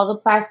 put all the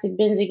plastic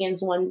bins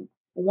against one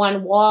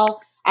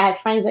wall. I had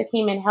friends that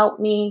came and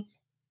helped me.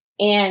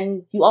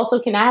 And you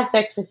also cannot have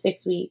sex for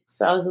 6 weeks.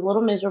 So I was a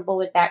little miserable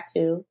with that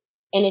too.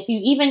 And if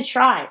you even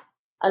try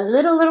a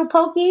little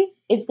pokey,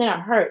 it's going to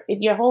hurt.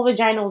 Your whole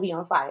vagina will be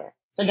on fire.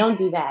 So don't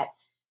do that.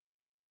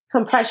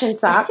 Compression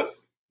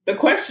socks. The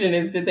question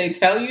is, did they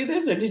tell you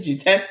this or did you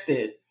test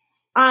it?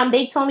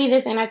 They told me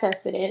this and I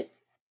tested it.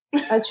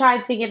 I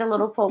tried to get a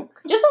little poke.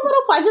 Just a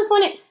little poke. I just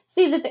wanted to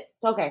see that.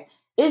 Okay.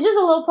 It's just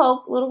a little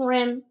poke, little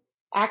rim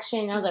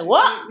action. I was like,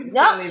 what? We're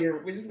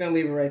just going to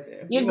leave it right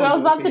there. Your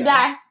girl's about to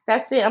die.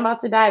 That's it. I'm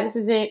about to die. This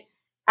is it.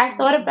 I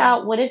thought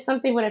about what if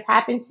something would have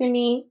happened to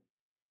me?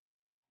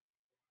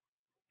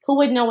 Who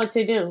would know what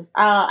to do?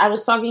 I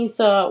was talking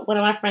to one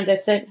of my friends. I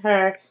sent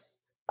her,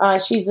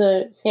 she's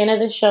a fan of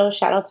the show.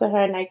 Shout out to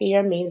her. Nike, you're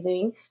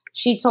amazing.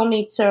 She told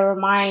me to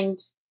remind,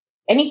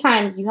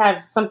 anytime you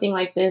have something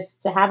like this,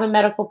 to have a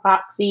medical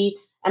proxy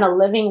and a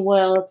living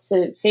will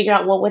to figure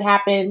out what would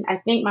happen. I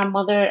think my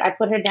mother, I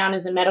put her down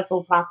as a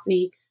medical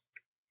proxy.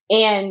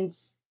 And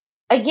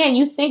again,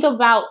 you think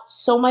about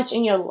so much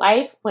in your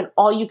life when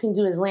all you can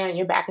do is lay on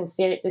your back and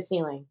stare at the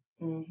ceiling.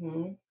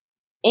 Mm-hmm.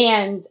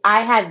 And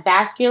I had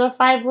vascular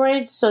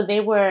fibroids, so they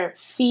were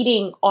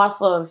feeding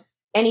off of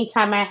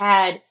anytime I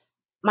had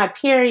my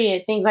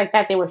period, things like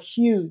that. They were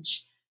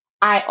huge.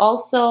 I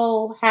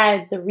also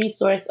had the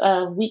resource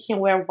of We Can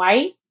Wear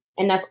White,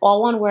 and that's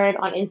all one word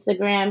on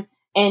Instagram.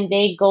 And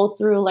they go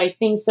through like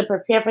things to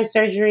prepare for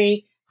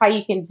surgery, how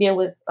you can deal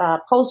with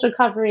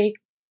post-recovery.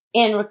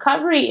 And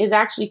recovery is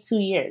actually 2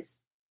 years.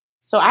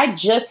 So I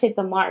just hit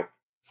the mark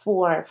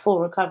for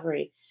full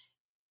recovery.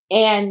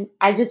 And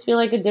I just feel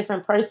like a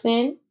different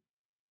person.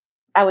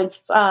 I would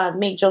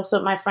make jokes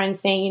with my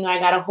friends saying, I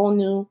got a whole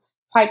new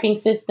piping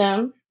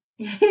system.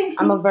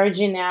 I'm a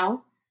virgin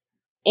now.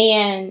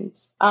 And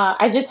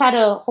I just had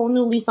a whole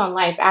new lease on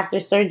life after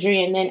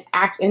surgery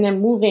and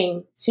then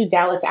moving to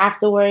Dallas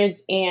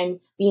afterwards and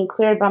being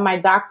cleared by my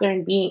doctor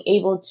and being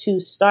able to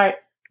start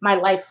my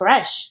life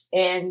fresh.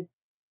 And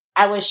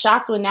I was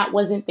shocked when that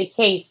wasn't the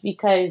case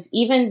because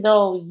even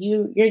though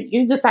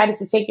you decided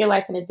to take your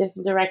life in a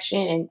different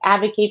direction and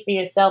advocate for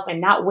yourself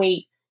and not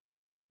wait,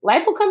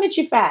 life will come at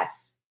you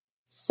fast.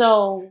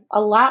 So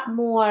a lot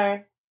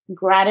more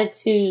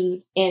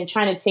gratitude and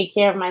trying to take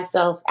care of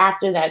myself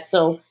after that.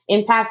 So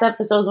in past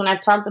episodes, when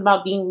I've talked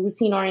about being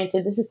routine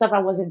oriented, this is stuff I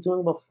wasn't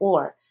doing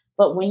before.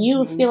 But when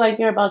you feel like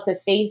you're about to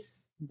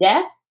face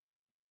death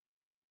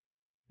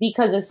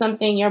because of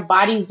something your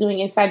body's doing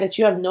inside that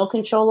you have no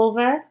control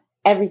over,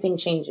 everything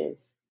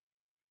changes.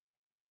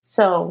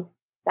 So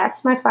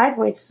that's my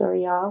fibroid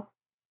story, y'all.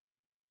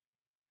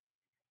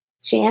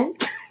 Shan?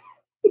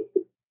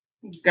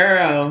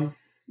 Girl,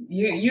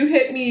 you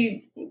hit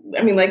me.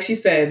 I mean, like she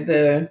said,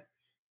 the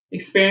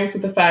experience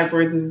with the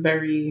fibroids is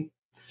very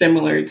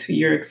similar to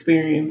your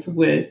experience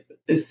with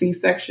the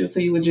C-section. So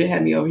you legit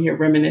had me over here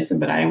reminiscing,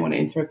 but I didn't want to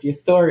interrupt your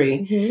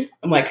story. Mm-hmm.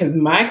 I'm like, because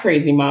my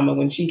crazy mama,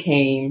 when she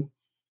came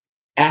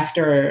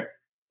after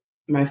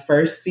my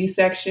first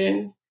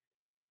C-section,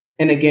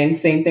 and again,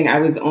 same thing. I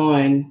was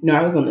on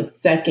the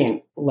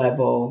second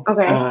level of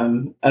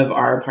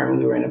our apartment.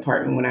 We were in an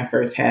apartment when I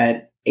first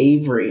had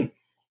Avery.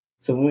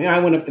 So when I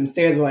went up them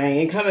stairs, I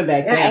ain't coming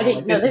back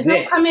down. There's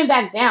no coming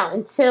back down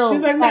until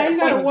she's like, "No, you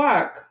gotta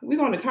walk. We're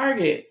going to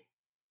Target."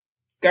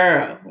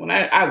 Girl, when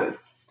I was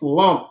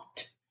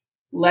slumped,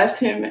 left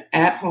him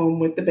at home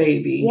with the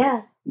baby.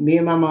 Yeah. Me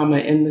and my mama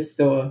in the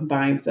store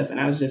buying stuff, and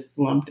I was just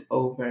slumped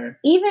over.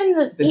 Even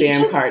the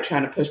damn cart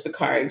trying to push the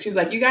cart. And she's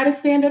like, "You got to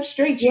stand up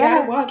straight. You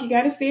got to walk. You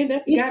got to stand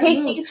up. You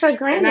take these for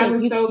granted. And I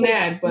was so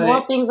mad. But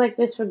small things like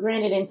this for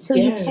granted until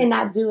you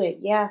cannot do it.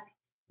 Yeah.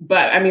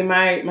 But I mean,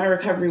 my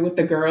recovery with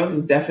the girls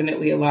was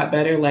definitely a lot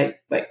better.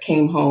 Like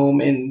came home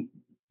and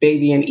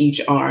baby in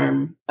each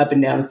arm, up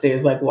and down the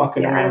stairs, like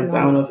walking around. So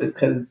I don't know if it's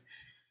because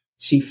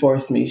she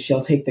forced me.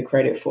 She'll take the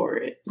credit for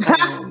it.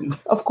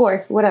 Of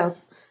course. What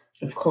else?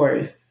 Of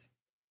course.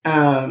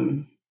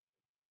 And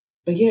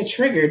but yeah,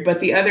 triggered. But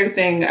the other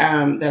thing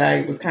that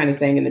I was kind of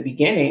saying in the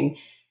beginning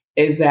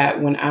is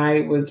that when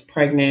I was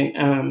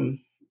pregnant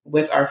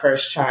with our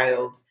first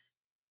child,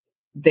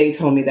 they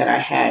told me that I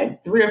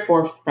had 3 or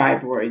 4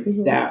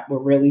 fibroids that were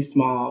really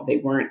small. They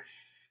weren't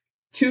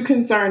too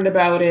concerned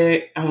about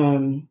it.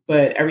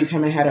 But every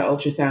time I had an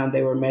ultrasound,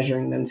 they were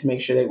measuring them to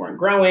make sure they weren't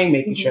growing,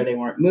 making sure they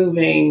weren't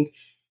moving,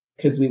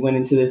 because we went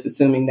into this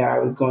assuming that I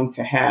was going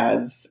to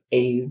have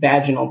a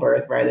vaginal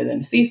birth rather than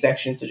a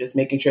C-section. So just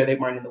making sure they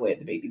weren't in the way of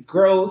the baby's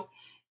growth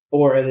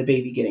or the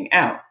baby getting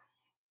out.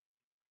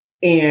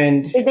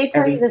 And did they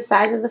tell you the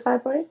size of the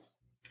fibroids?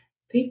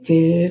 They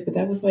did, but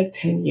that was like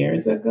 10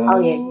 years ago. Oh,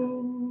 yeah.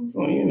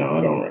 So,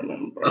 I don't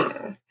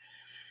remember.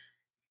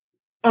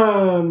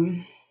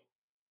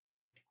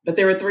 But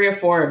there were 3 or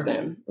 4 of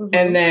them.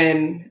 And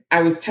then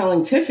I was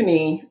telling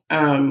Tiffany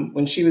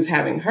when she was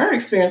having her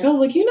experience, I was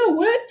like, you know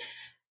what?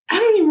 I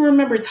don't even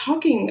remember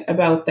talking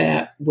about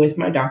that with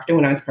my doctor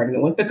when I was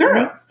pregnant with the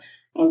girls.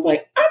 I was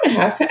like, I'm going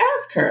to have to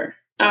ask her.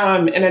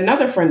 And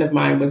another friend of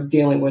mine was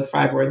dealing with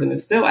fibroids and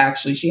is still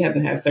actually, she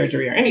hasn't had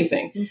surgery or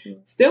anything,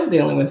 still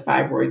dealing with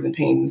fibroids and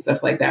pains and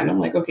stuff like that. And I'm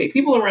like, okay,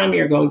 people around me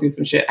are going through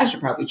some shit. I should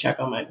probably check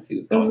on mine and see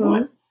what's going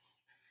on.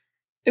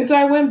 And so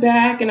I went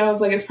back and I was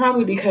like, it's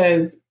probably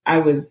because I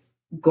was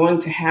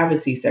going to have a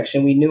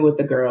C-section. We knew with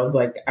the girls,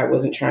 like I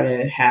wasn't trying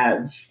to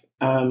have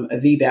a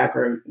VBAC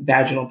or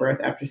vaginal birth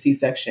after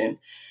C-section.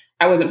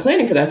 I wasn't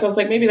planning for that. So I was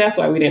like, maybe that's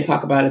why we didn't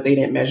talk about it. They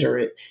didn't measure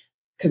it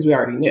because we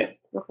already knew.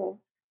 Okay.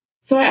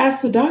 So I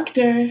asked the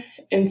doctor,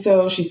 and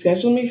so she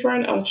scheduled me for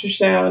an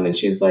ultrasound, and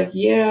she's like,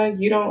 yeah,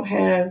 you don't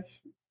have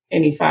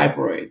any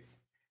fibroids.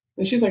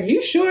 And she's like, are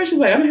you sure? She's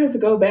like, I'm going to have to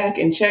go back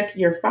and check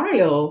your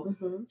file.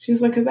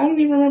 She's like, because I don't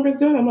even remember us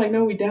doing it. I'm like,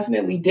 no, we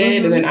definitely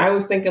did. And then I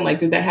was thinking, like,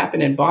 did that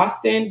happen in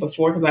Boston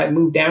before? Because I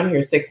moved down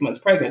here 6 months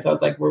pregnant. So I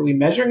was like, were we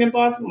measuring in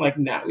Boston? I'm like,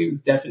 no, we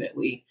was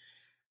definitely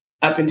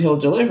up until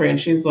delivery.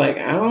 And she's like,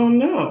 I don't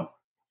know.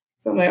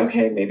 So I'm like,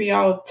 okay, maybe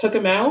y'all took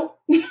him out.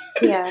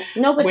 Yeah.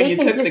 No, but they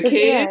can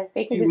disappear.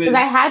 They can because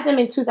I had them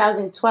in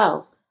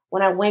 2012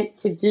 when I went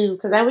to do,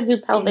 because I would do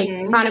pelvic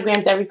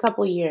sonograms every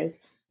couple of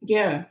years.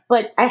 Yeah.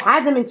 But I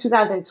had them in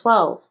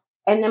 2012.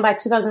 And then by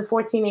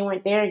 2014, they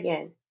weren't there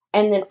again.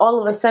 And then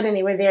all of a sudden,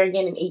 they were there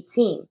again in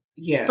 18.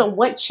 Yeah. So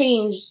what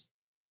changed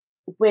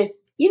with,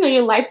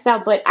 your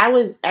lifestyle? But I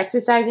was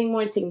exercising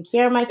more, taking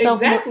care of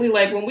myself. Exactly.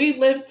 Like when we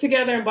lived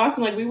together in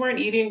Boston, like we weren't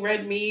eating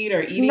red meat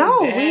or eating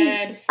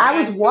bad I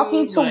was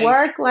walking to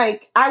work.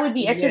 Like I would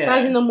be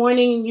exercising in the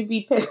morning and you'd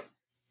be pissed.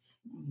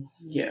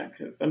 Yeah,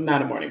 because I'm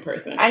not a morning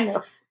person. I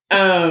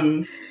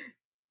know.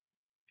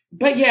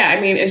 But yeah, I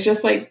mean, it's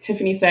just like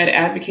Tiffany said,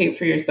 advocate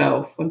for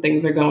yourself when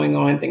things are going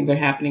on, things are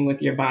happening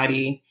with your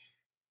body.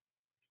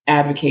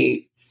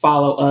 Advocate,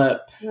 follow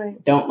up.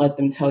 Right. Don't let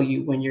them tell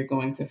you when you're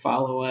going to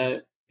follow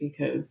up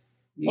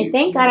because and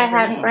thank God I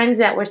had friends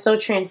that were so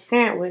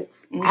transparent with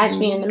Ash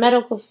being in the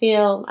medical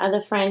field.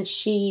 Other friends,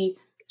 she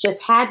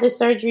just had the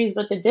surgeries,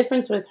 but the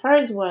difference with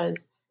hers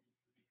was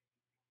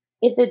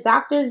if the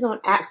doctors don't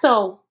act.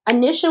 So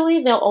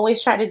initially, they'll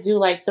always try to do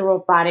like the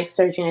robotic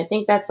surgery. And I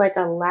think that's like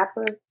a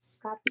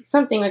laparoscopic,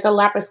 something like a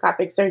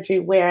laparoscopic surgery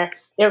where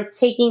they're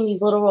taking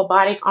these little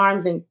robotic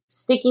arms and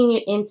sticking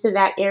it into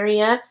that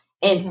area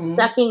and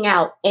sucking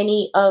out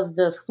any of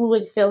the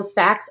fluid-filled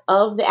sacs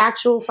of the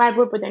actual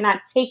fibroid, but they're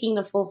not taking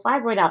the full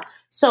fibroid out.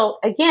 So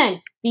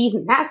again, these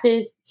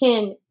masses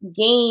can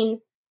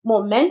gain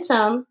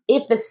momentum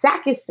if the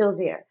sac is still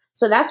there.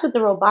 So that's with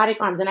the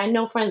robotic arms. And I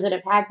know friends that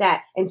have had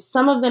that, and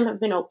some of them have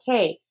been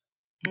okay.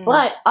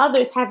 But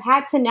others have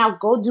had to now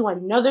go do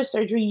another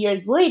surgery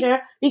years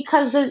later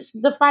because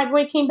the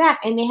fibroid came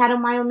back and they had a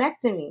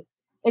myomectomy.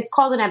 It's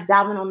called an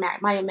abdominal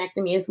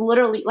myomectomy. It's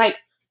literally like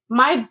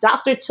my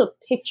doctor took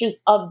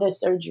pictures of the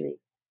surgery.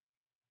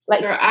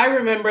 Like, girl, I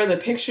remember the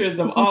pictures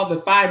of all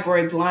the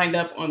fibroids lined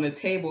up on the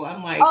table.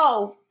 I'm like,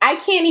 oh, I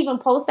can't even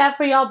post that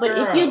for y'all. But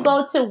girl, if you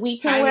go to We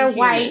Can Wear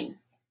White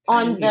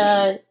on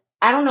the,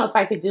 I don't know if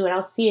I could do it.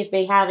 I'll see if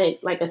they have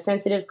it like a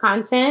sensitive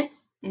content.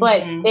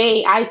 But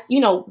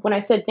when I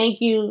said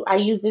thank you, I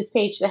used this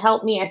page to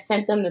help me. I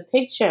sent them the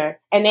picture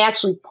and they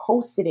actually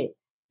posted it.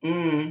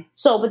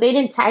 So, but they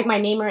didn't tag my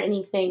name or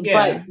anything.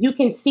 Yeah. But you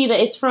can see that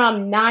it's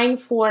from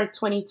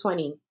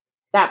 9/4/2020,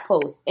 that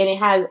post. And it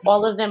has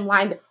all of them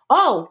lined.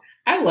 Oh,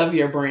 I love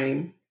your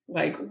brain.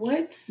 Like,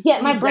 what? Yeah,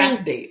 my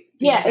brain. Date.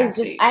 Yeah, it's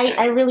just,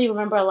 I really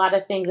remember a lot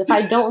of things. If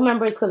I don't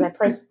remember, it's because I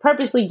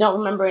purposely don't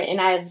remember it. And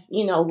I've,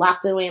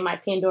 locked it away in my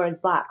Pandora's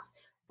box.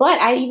 But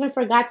I even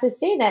forgot to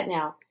say that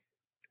now.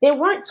 There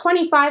weren't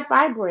 25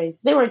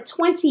 fibroids. There were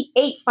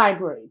 28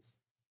 fibroids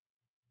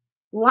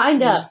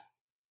lined up.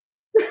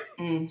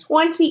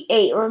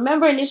 28.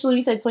 Remember, initially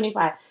we said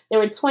 25. There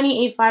were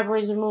 28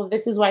 fibroids removed.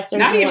 This is why surgery.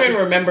 Not even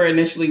remember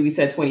initially we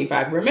said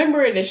 25.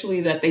 Remember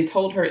initially that they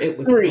told her it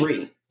was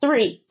 3.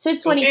 3 to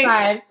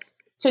 25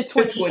 to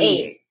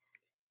 28.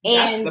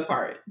 And that's the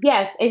part.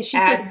 Yes, and she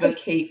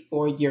advocate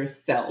for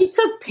yourself. She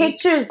took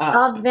pictures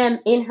of them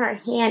in her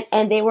hand,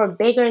 and they were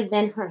bigger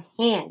than her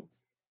hand.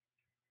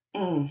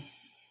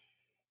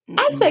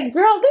 I said,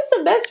 girl, this is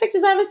the best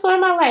pictures I ever saw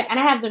in my life. And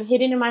I have them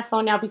hidden in my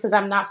phone now because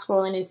I'm not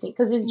scrolling and seeing,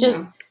 because it's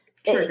just,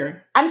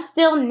 trigger. I'm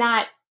still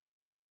not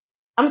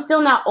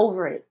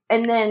over it.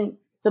 And then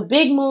the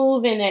big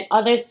move and then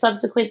other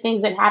subsequent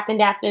things that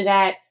happened after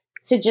that,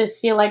 to just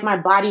feel like my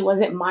body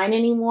wasn't mine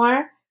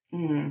anymore.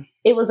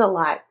 It was a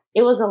lot.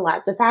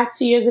 The past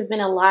 2 years have been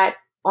a lot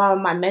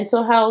on my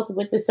mental health,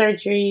 with the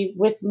surgery,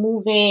 with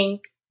moving,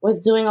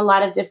 with doing a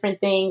lot of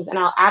different things. And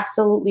I'll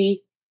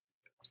absolutely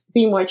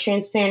be more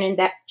transparent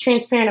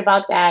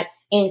about that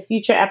in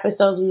future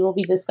episodes. We will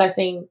be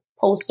discussing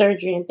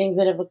post-surgery and things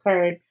that have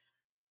occurred.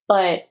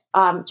 But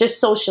just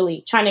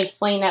socially, trying to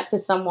explain that to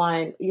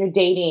someone you're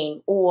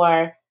dating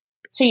or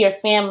to your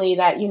family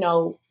that, you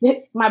know,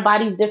 my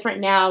body's different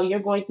now, you're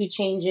going through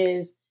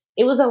changes.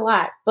 It was a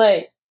lot,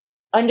 but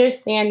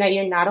understand that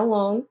you're not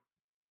alone,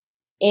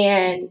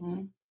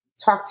 and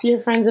talk to your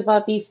friends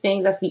about these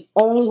things. That's the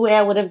only way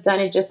I would have done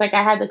it. Just like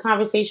I had the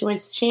conversation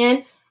with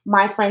Shan,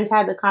 my friends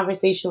had the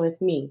conversation with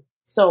me.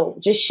 So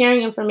just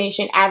sharing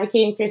information,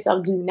 advocating for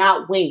yourself, do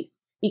not wait,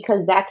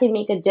 because that can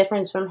make a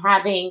difference from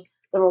having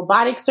the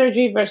robotic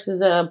surgery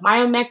versus a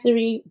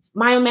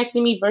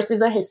myomectomy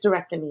versus a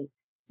hysterectomy.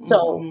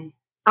 So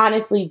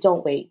honestly,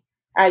 don't wait.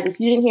 All right.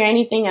 If you didn't hear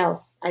anything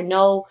else, I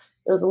know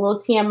it was a little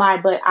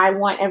TMI, but I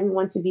want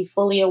everyone to be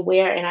fully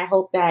aware. And I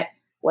hope that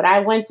what I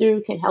went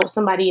through can help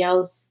somebody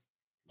else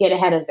get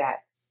ahead of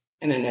that.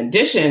 And in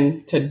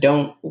addition to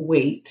don't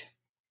wait,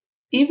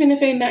 even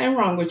if ain't nothing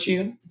wrong with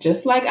you,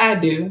 just like I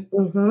do,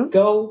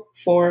 go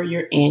for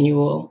your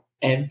annual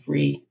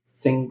every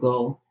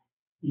single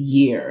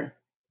year.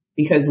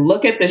 Because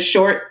look at the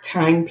short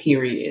time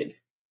period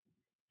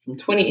from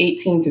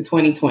 2018 to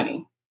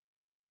 2020.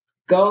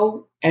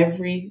 Go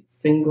every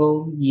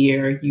single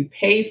year. You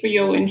pay for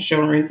your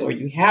insurance, or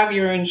you have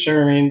your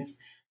insurance.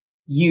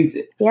 Use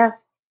it. Yeah.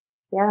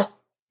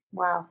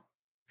 Wow.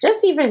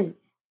 Just even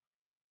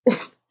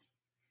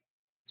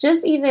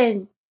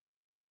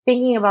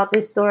thinking about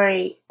this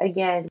story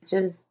again,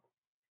 it's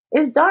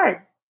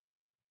dark.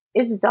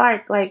 It's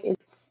dark. Like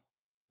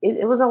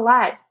it was a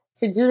lot.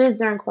 To do this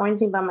during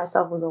quarantine by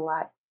myself was a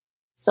lot.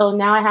 So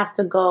now I have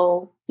to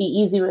go be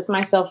easy with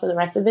myself for the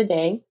rest of the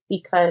day,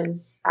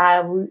 because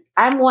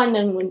I'm one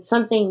that when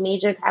something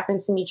major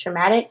happens to me,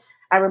 traumatic,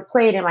 I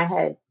replay it in my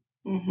head.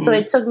 So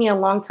it took me a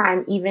long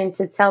time even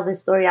to tell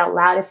this story out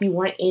loud if you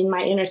weren't in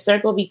my inner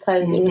circle,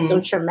 because it was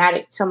so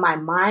traumatic to my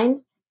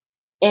mind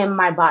and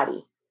my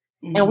body.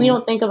 And we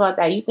don't think about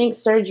that. You think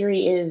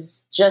surgery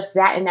is just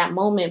that in that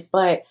moment,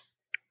 but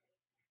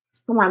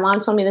my mom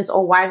told me this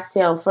old wives'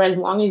 tale: for as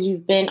long as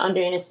you've been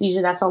under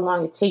anesthesia, that's how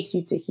long it takes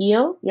you to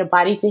heal, your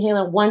body to heal.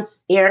 And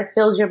once air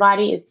fills your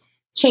body, it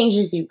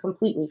changes you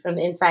completely from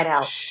the inside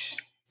out.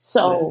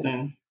 So,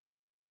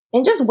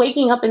 and just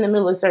waking up in the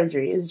middle of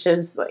surgery is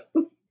just like,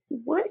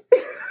 what?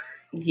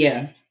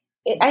 Yeah.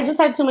 I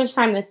just had too much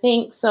time to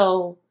think.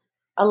 So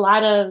a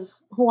lot of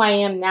who I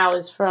am now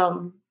is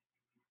from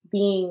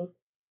being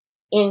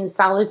in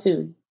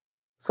solitude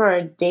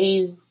for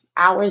days,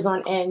 hours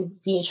on end,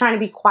 trying to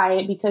be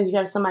quiet because you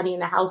have somebody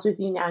in the house with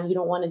you now and you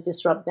don't want to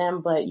disrupt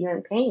them, but you're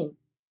in pain.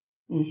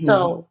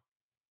 So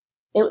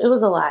it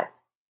was a lot.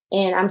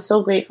 And I'm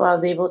so grateful I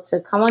was able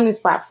to come on this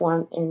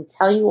platform and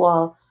tell you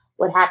all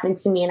what happened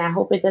to me. And I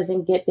hope it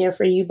doesn't get there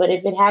for you. But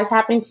if it has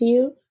happened to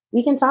you,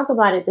 we can talk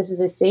about it. This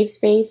is a safe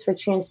space for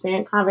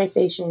transparent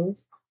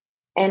conversations.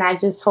 And I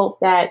just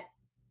hope that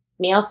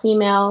male,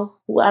 female,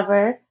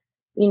 whoever,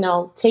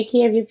 take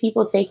care of your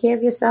people, take care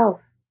of yourself.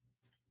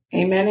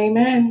 Amen.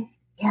 Amen.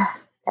 Yeah,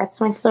 that's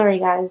my story,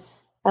 guys.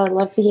 I would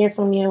love to hear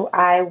from you.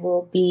 If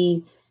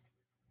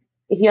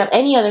you have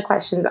any other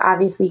questions,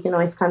 obviously you can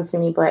always come to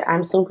me, but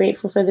I'm so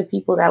grateful for the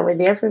people that were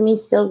there for me,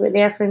 still were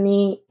there for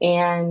me,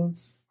 and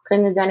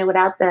couldn't have done it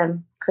without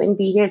them. Couldn't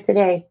be here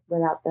today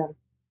without them.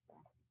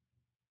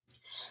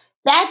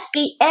 That's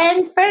the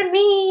end for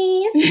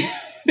me.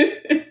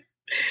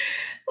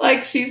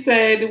 Like she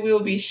said,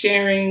 we'll be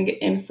sharing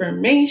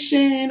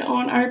information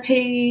on our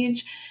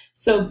page.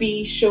 So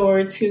be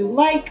sure to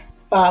like,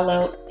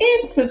 follow,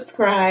 and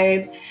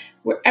subscribe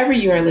wherever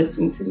you are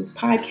listening to this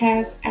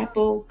podcast,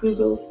 Apple,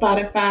 Google,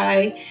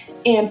 Spotify,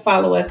 and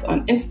follow us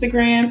on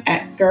Instagram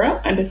at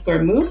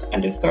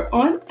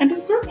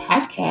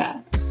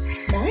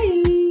girl_move_on_podcast.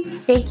 Bye.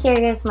 Stay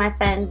curious, my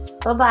friends.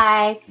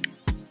 Bye-bye.